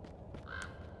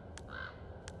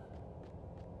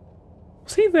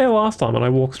 Was he there last time and I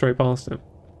walked straight past him?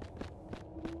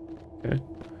 Okay.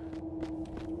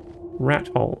 Rat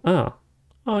hole.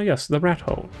 Oh yes, the rat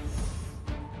hole.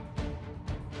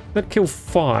 That killed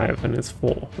 5 and it's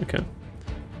 4. Okay.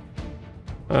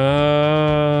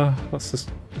 Let's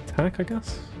just attack, I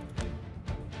guess.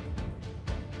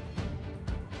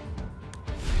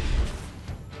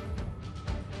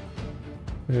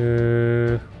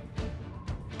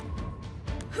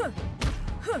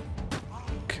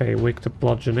 Okay, weak to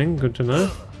bludgeoning, good to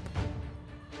know.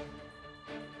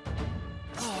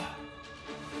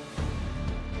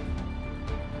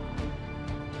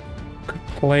 Could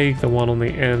plague the one on the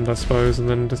end, I suppose, and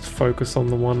then just focus on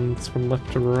the ones from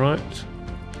left to right.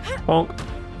 Bonk.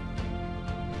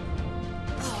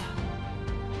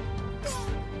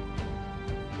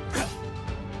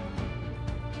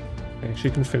 Okay, she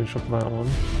can finish off that one.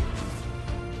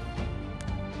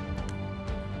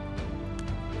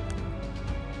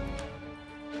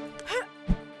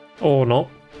 Or not.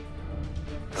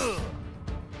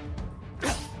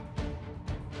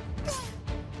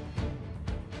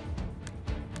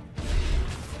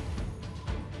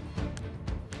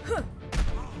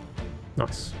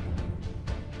 Nice.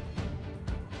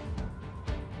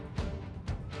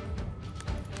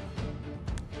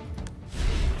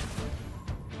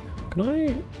 Can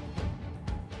I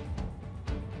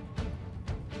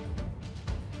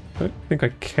don't think I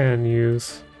can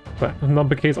use that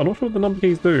number keys. I'm not sure what the number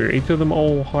keys do. Each of them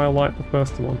all highlight the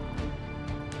first one.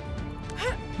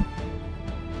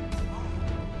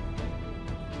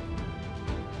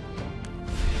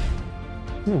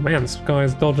 Oh man, this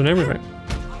guy's dodging everything.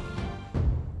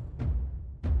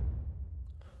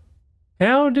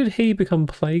 How did he become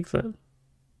plague then?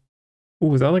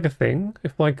 Oh, is that like a thing?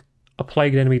 If like a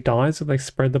plagued enemy dies, do they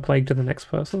spread the plague to the next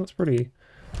person? That's pretty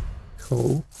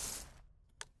cool.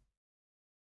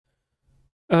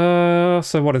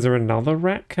 So what, is there another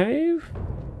rat cave?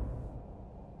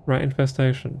 Rat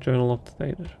infestation, journal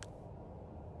updated.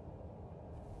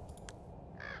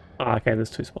 Ah, okay,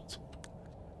 there's 2 spots.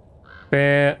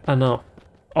 Fair enough.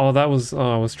 Oh, that was, oh,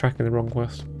 I was tracking the wrong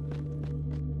quest.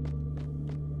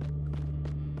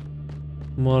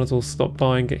 Might as well stop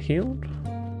by and get healed.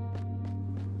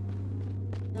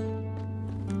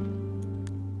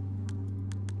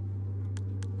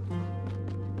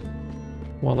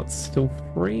 While it's still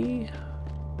free.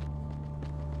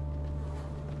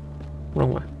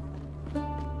 Wrong way.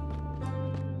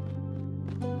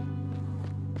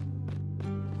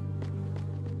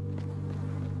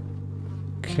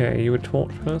 Okay, you a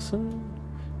torch person?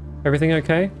 Everything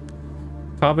okay?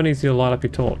 Carbon needs you to light up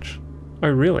your torch. Oh,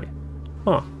 really?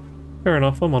 Huh. Fair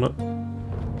enough, I'm on it.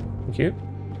 Thank you.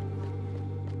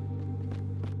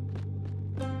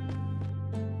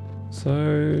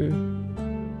 So...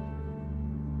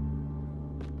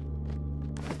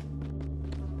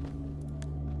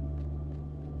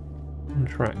 on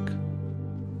track.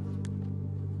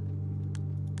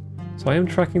 So I am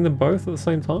tracking them both at the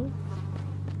same time?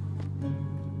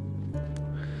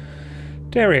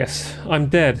 Darius, I'm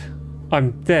dead.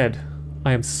 I'm dead.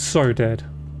 I am so dead.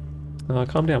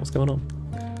 Calm down, what's going on?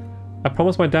 I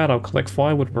promised my dad I'll collect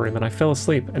firewood for him and I fell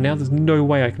asleep and now there's no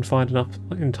way I can find enough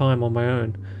in time on my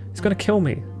own. He's gonna kill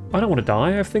me. I don't want to die,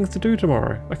 I have things to do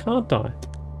tomorrow. I can't die.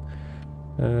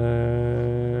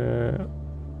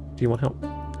 Do you want help?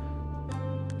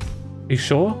 Are you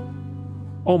sure?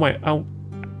 Oh my,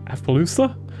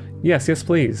 Appaloosa? Yes, yes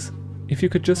please. If you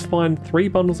could just find 3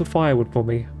 bundles of firewood for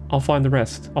me, I'll find the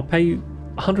rest. I'll pay you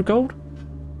 100 gold?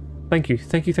 Thank you,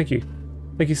 thank you, thank you.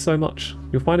 Thank you so much.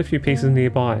 You'll find a few pieces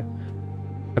nearby,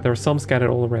 but there are some scattered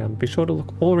all around. Be sure to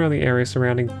look all around the area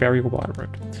surrounding Burial by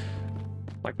Road.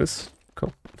 Like this?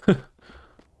 Cool.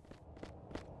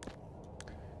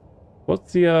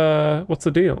 What's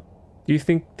the deal? Do you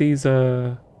think these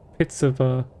are pits of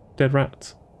dead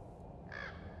rats?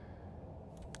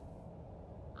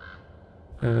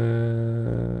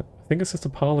 I think it's just a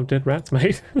pile of dead rats,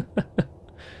 mate.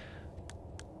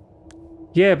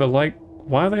 Yeah, but like,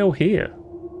 why are they all here?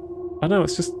 I don't know,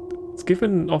 it's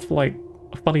given off like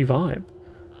a funny vibe.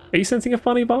 Are you sensing a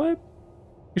funny vibe?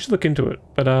 You should look into it,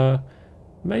 but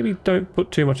maybe don't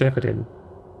put too much effort in.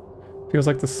 Feels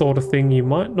like the sort of thing you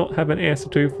might not have an answer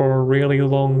to for a really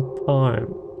long time.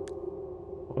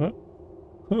 What?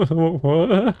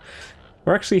 What?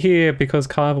 We're actually here because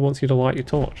Carver wants you to light your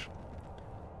torch.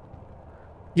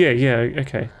 Yeah,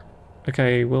 okay.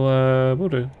 Okay, we'll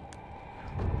do.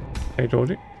 Hey,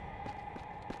 Georgie.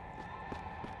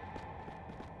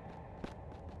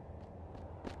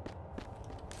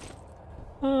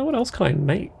 What else can I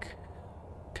make?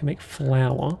 Can make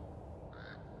flour.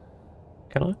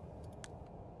 Can I?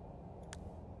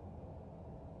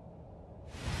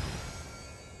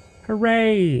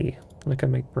 Hooray! I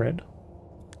can make bread.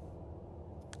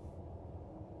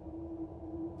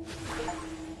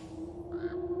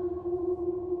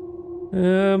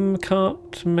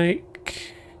 Can't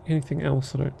make anything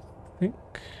else, I don't think.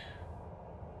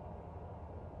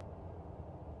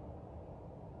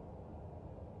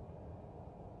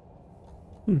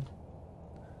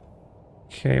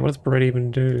 Okay, what does bread even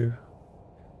do?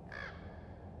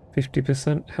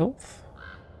 50% health?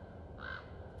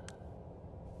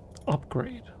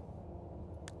 Upgrade.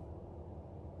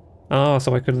 Oh,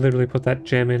 so I could literally put that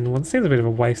gem in. Well, it seems a bit of a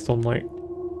waste on, like,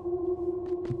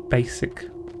 basic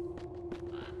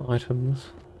items.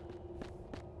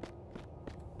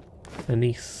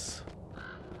 Anise.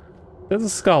 There's a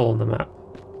skull on the map.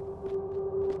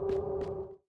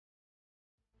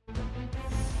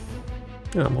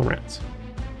 Oh, more rats.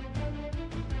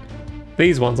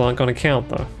 These ones aren't going to count,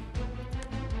 though.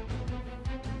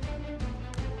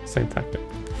 Same tactic.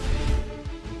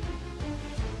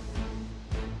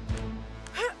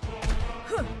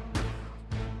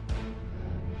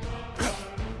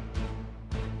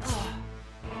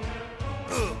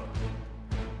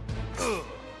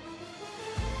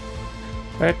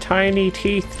 Their tiny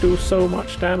teeth do so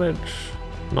much damage.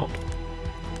 Not.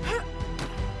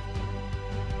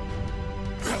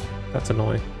 That's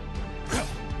annoying.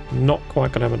 Not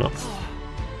quite gonna have enough.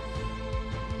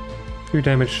 2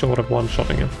 damage short of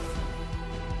one-shotting him.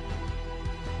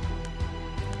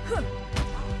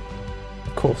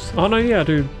 Of course. Oh no, yeah,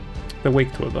 dude. They're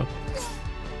weak to it though.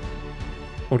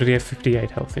 Or did he have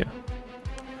 58 health here?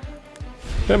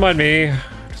 Don't mind me.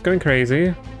 Just going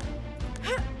crazy.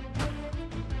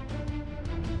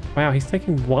 Wow, he's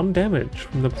taking 1 damage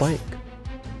from the Blake.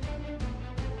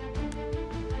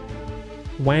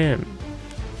 Wham.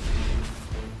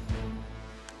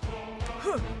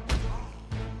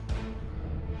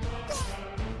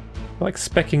 Like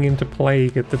speccing into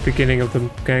Plague at the beginning of the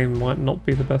game might not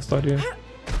be the best idea.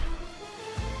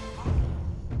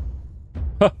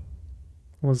 Huh.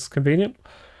 Was convenient.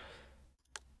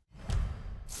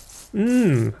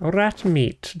 Mmm, rat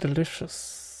meat,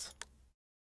 delicious.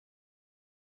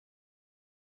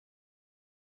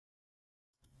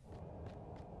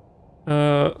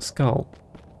 Skull.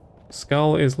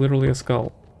 Skull is literally a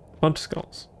skull. Bunch of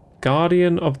skulls.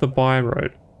 Guardian of the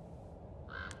Byroad.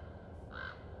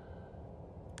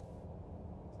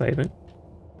 Saving.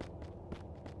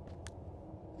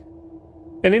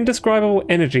 An indescribable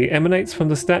energy emanates from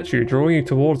the statue, drawing you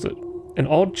towards it. An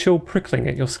odd chill prickling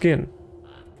at your skin.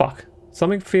 Fuck.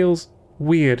 Something feels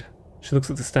weird. She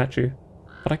looks at the statue.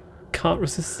 But I can't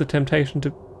resist the temptation to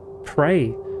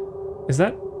pray. Is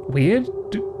that weird?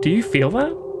 Do you feel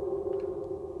that?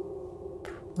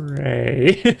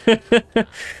 Pray.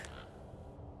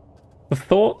 The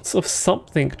thoughts of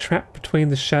something trapped between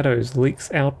the shadows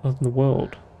leaks out of the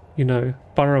world. You know,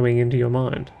 burrowing into your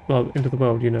mind. Well, into the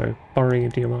world, you know, burrowing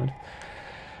into your mind.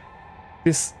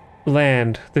 This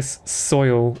land, this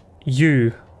soil,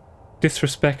 you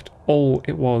disrespect all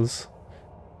it was.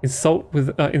 Insult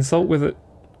it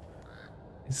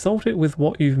with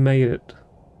what you've made it.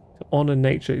 To honor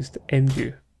nature is to end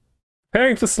you.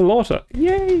 Preparing for slaughter.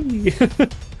 Yay!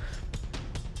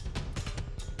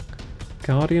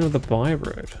 Guardian of the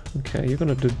Byroad. Okay, you're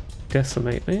gonna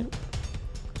decimate me.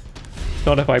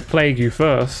 Not if I plague you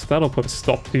first. That'll put a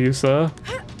stop to you, sir.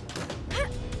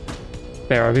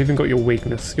 There, I've even got your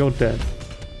weakness. You're dead.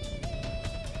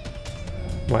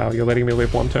 Wow, you're letting me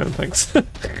live 1 turn, thanks.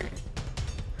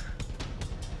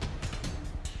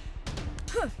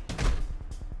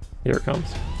 Here it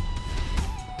comes.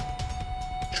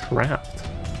 Trapped.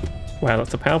 Wow,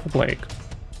 that's a powerful plague.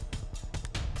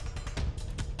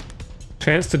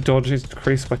 Chance to dodge is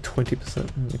decreased by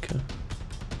 20%. Okay.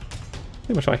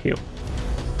 How much I heal?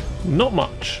 Not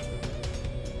much.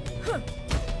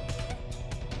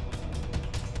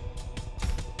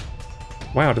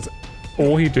 Wow, does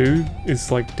all he do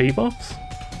is like debuffs?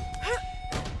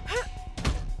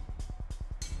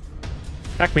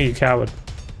 Attack me, you coward.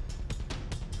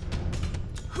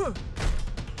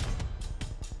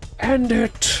 End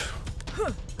it!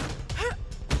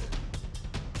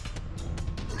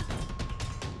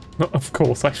 No, of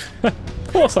course I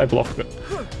blocked it.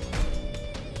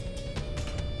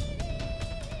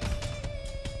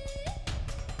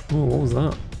 Ooh, what was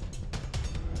that?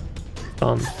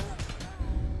 Done.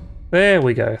 There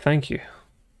we go, thank you.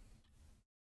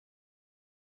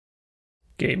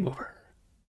 Game over.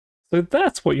 So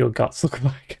that's what your guts look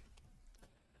like.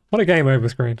 What a game over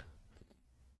screen.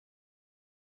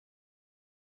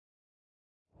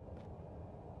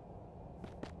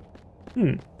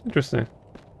 Interesting.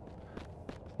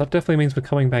 That definitely means we're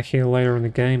coming back here later in the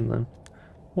game then.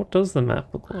 What does the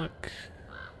map look like?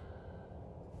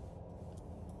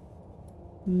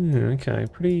 Okay,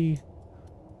 pretty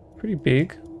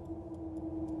big.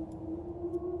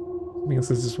 I guess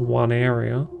this is just one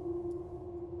area.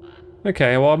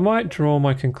 Okay, well I might draw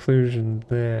my conclusion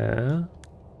there.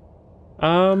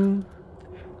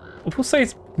 We'll say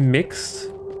it's mixed.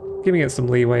 Giving it some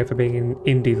leeway for being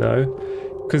indie though.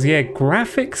 Because yeah,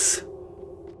 graphics,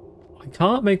 I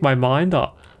can't make my mind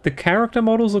up. The character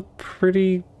models look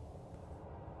pretty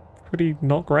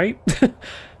not great.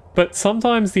 But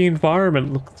sometimes the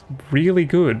environment looks really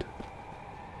good.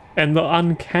 And the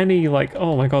uncanny, like,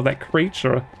 oh my god, that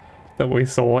creature that we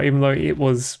saw, even though it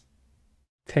was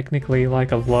technically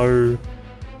like a low?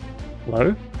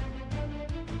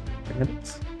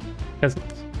 Peasants.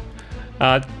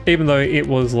 Even though it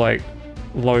was like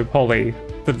low poly,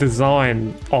 the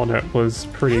design on it was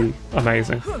pretty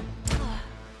amazing.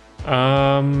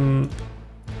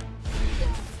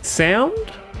 Sound?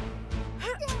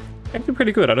 Actually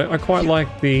pretty good. I quite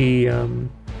like the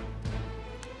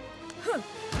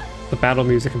battle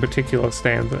music in particular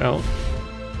stands out.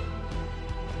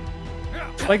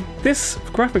 Like this,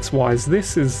 graphics wise,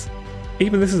 this is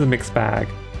a mixed bag.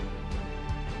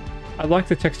 I like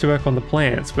the texture work on the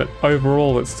plants, but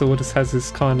overall it still just has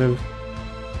this kind of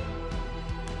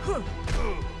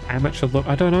amateur look.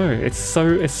 I don't know. It's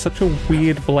such a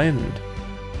weird blend.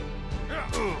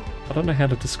 I don't know how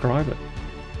to describe it.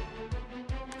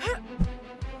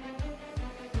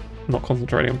 I'm not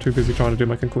concentrating, I'm too busy trying to do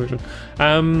my conclusion.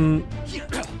 And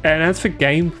as for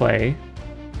gameplay,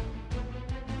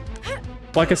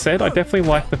 like I said, I definitely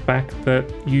like the fact that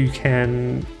your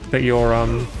thing that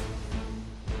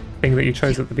you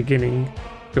chose at the beginning,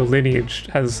 your lineage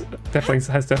definitely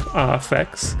has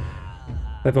effects.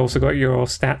 They've also got your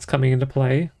stats coming into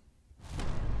play.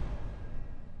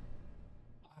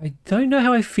 I don't know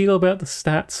how I feel about the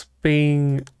stats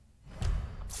being a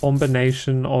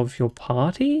combination of your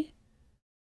party,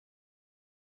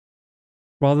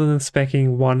 rather than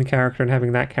specking one character and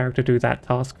having that character do that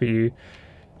task for you.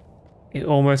 It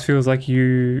almost feels like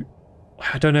I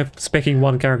don't know if specking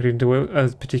one character into a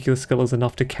particular skill is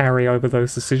enough to carry over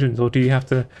those decisions, or do you have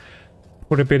to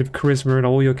put a bit of charisma in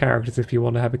all your characters if you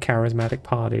want to have a charismatic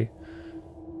party?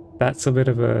 That's a bit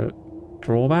of a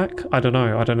drawback. I don't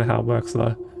know how it works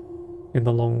though in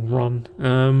the long run.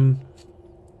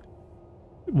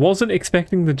 Wasn't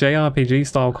expecting the JRPG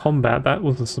style combat. That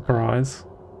was a surprise.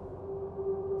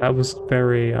 That was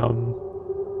very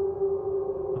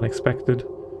unexpected.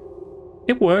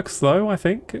 It works though, I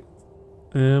think.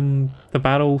 The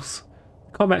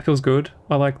combat feels good.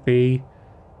 I like the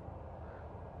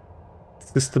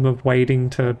system of waiting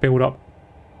to build up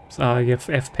your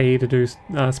FP to do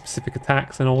specific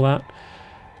attacks and all that.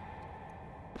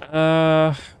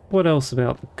 What else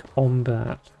about the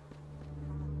combat?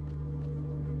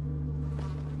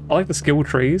 I like the skill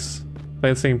trees.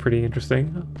 They seem pretty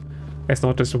interesting. It's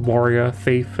not just a warrior,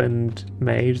 thief, and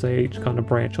mage. They each kind of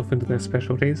branch off into their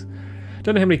specialties.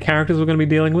 Don't know how many characters we're going to be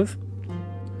dealing with.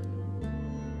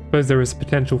 Suppose there is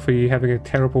potential for you having a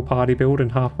terrible party build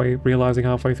and realizing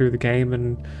halfway through the game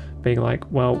and being like,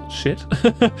 well, shit,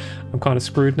 I'm kind of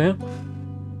screwed now.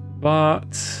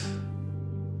 But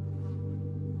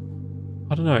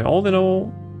I don't know. All in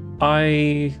all,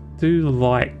 I do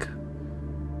like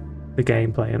the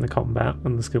gameplay and the combat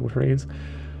and the skill trees.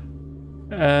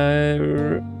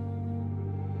 I'm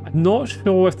not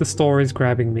sure if the story's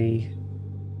grabbing me.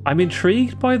 I'm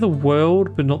intrigued by the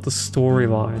world, but not the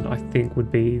storyline, I think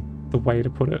would be the way to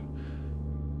put it.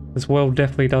 This world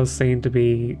definitely does seem to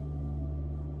be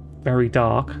very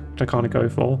dark, which I kind of go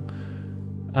for.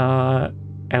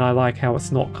 And I like how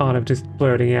it's not kind of just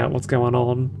blurting out what's going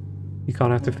on. You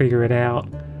kind of have to figure it out.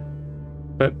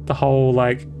 But the whole,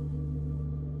 like,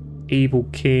 evil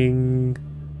king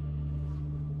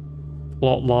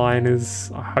plot line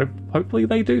is, hopefully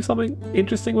they do something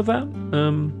interesting with that.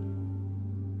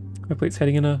 Hopefully it's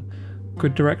heading in a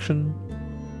good direction.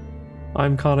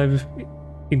 I'm kind of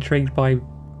intrigued by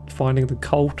finding the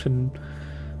cult and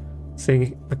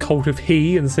seeing the cult of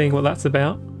he and seeing what that's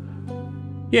about.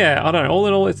 Yeah, I don't know. All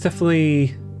in all, it's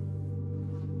definitely...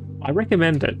 I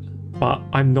recommend it, but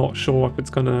I'm not sure if it's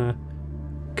gonna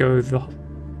go the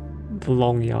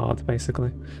long yard,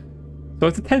 basically. So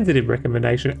it's a tentative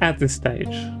recommendation at this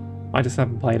stage. I just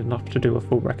haven't played enough to do a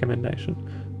full recommendation.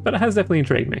 But it has definitely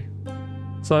intrigued me.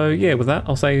 So yeah, with that,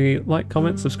 I'll say like,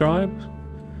 comment, subscribe.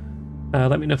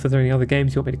 Let me know if there's any other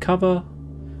games you want me to cover.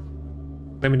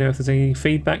 Let me know if there's any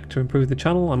feedback to improve the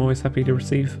channel. I'm always happy to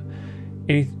receive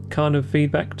any kind of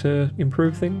feedback to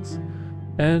improve things.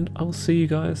 And I'll see you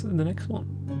guys in the next one.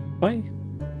 Bye.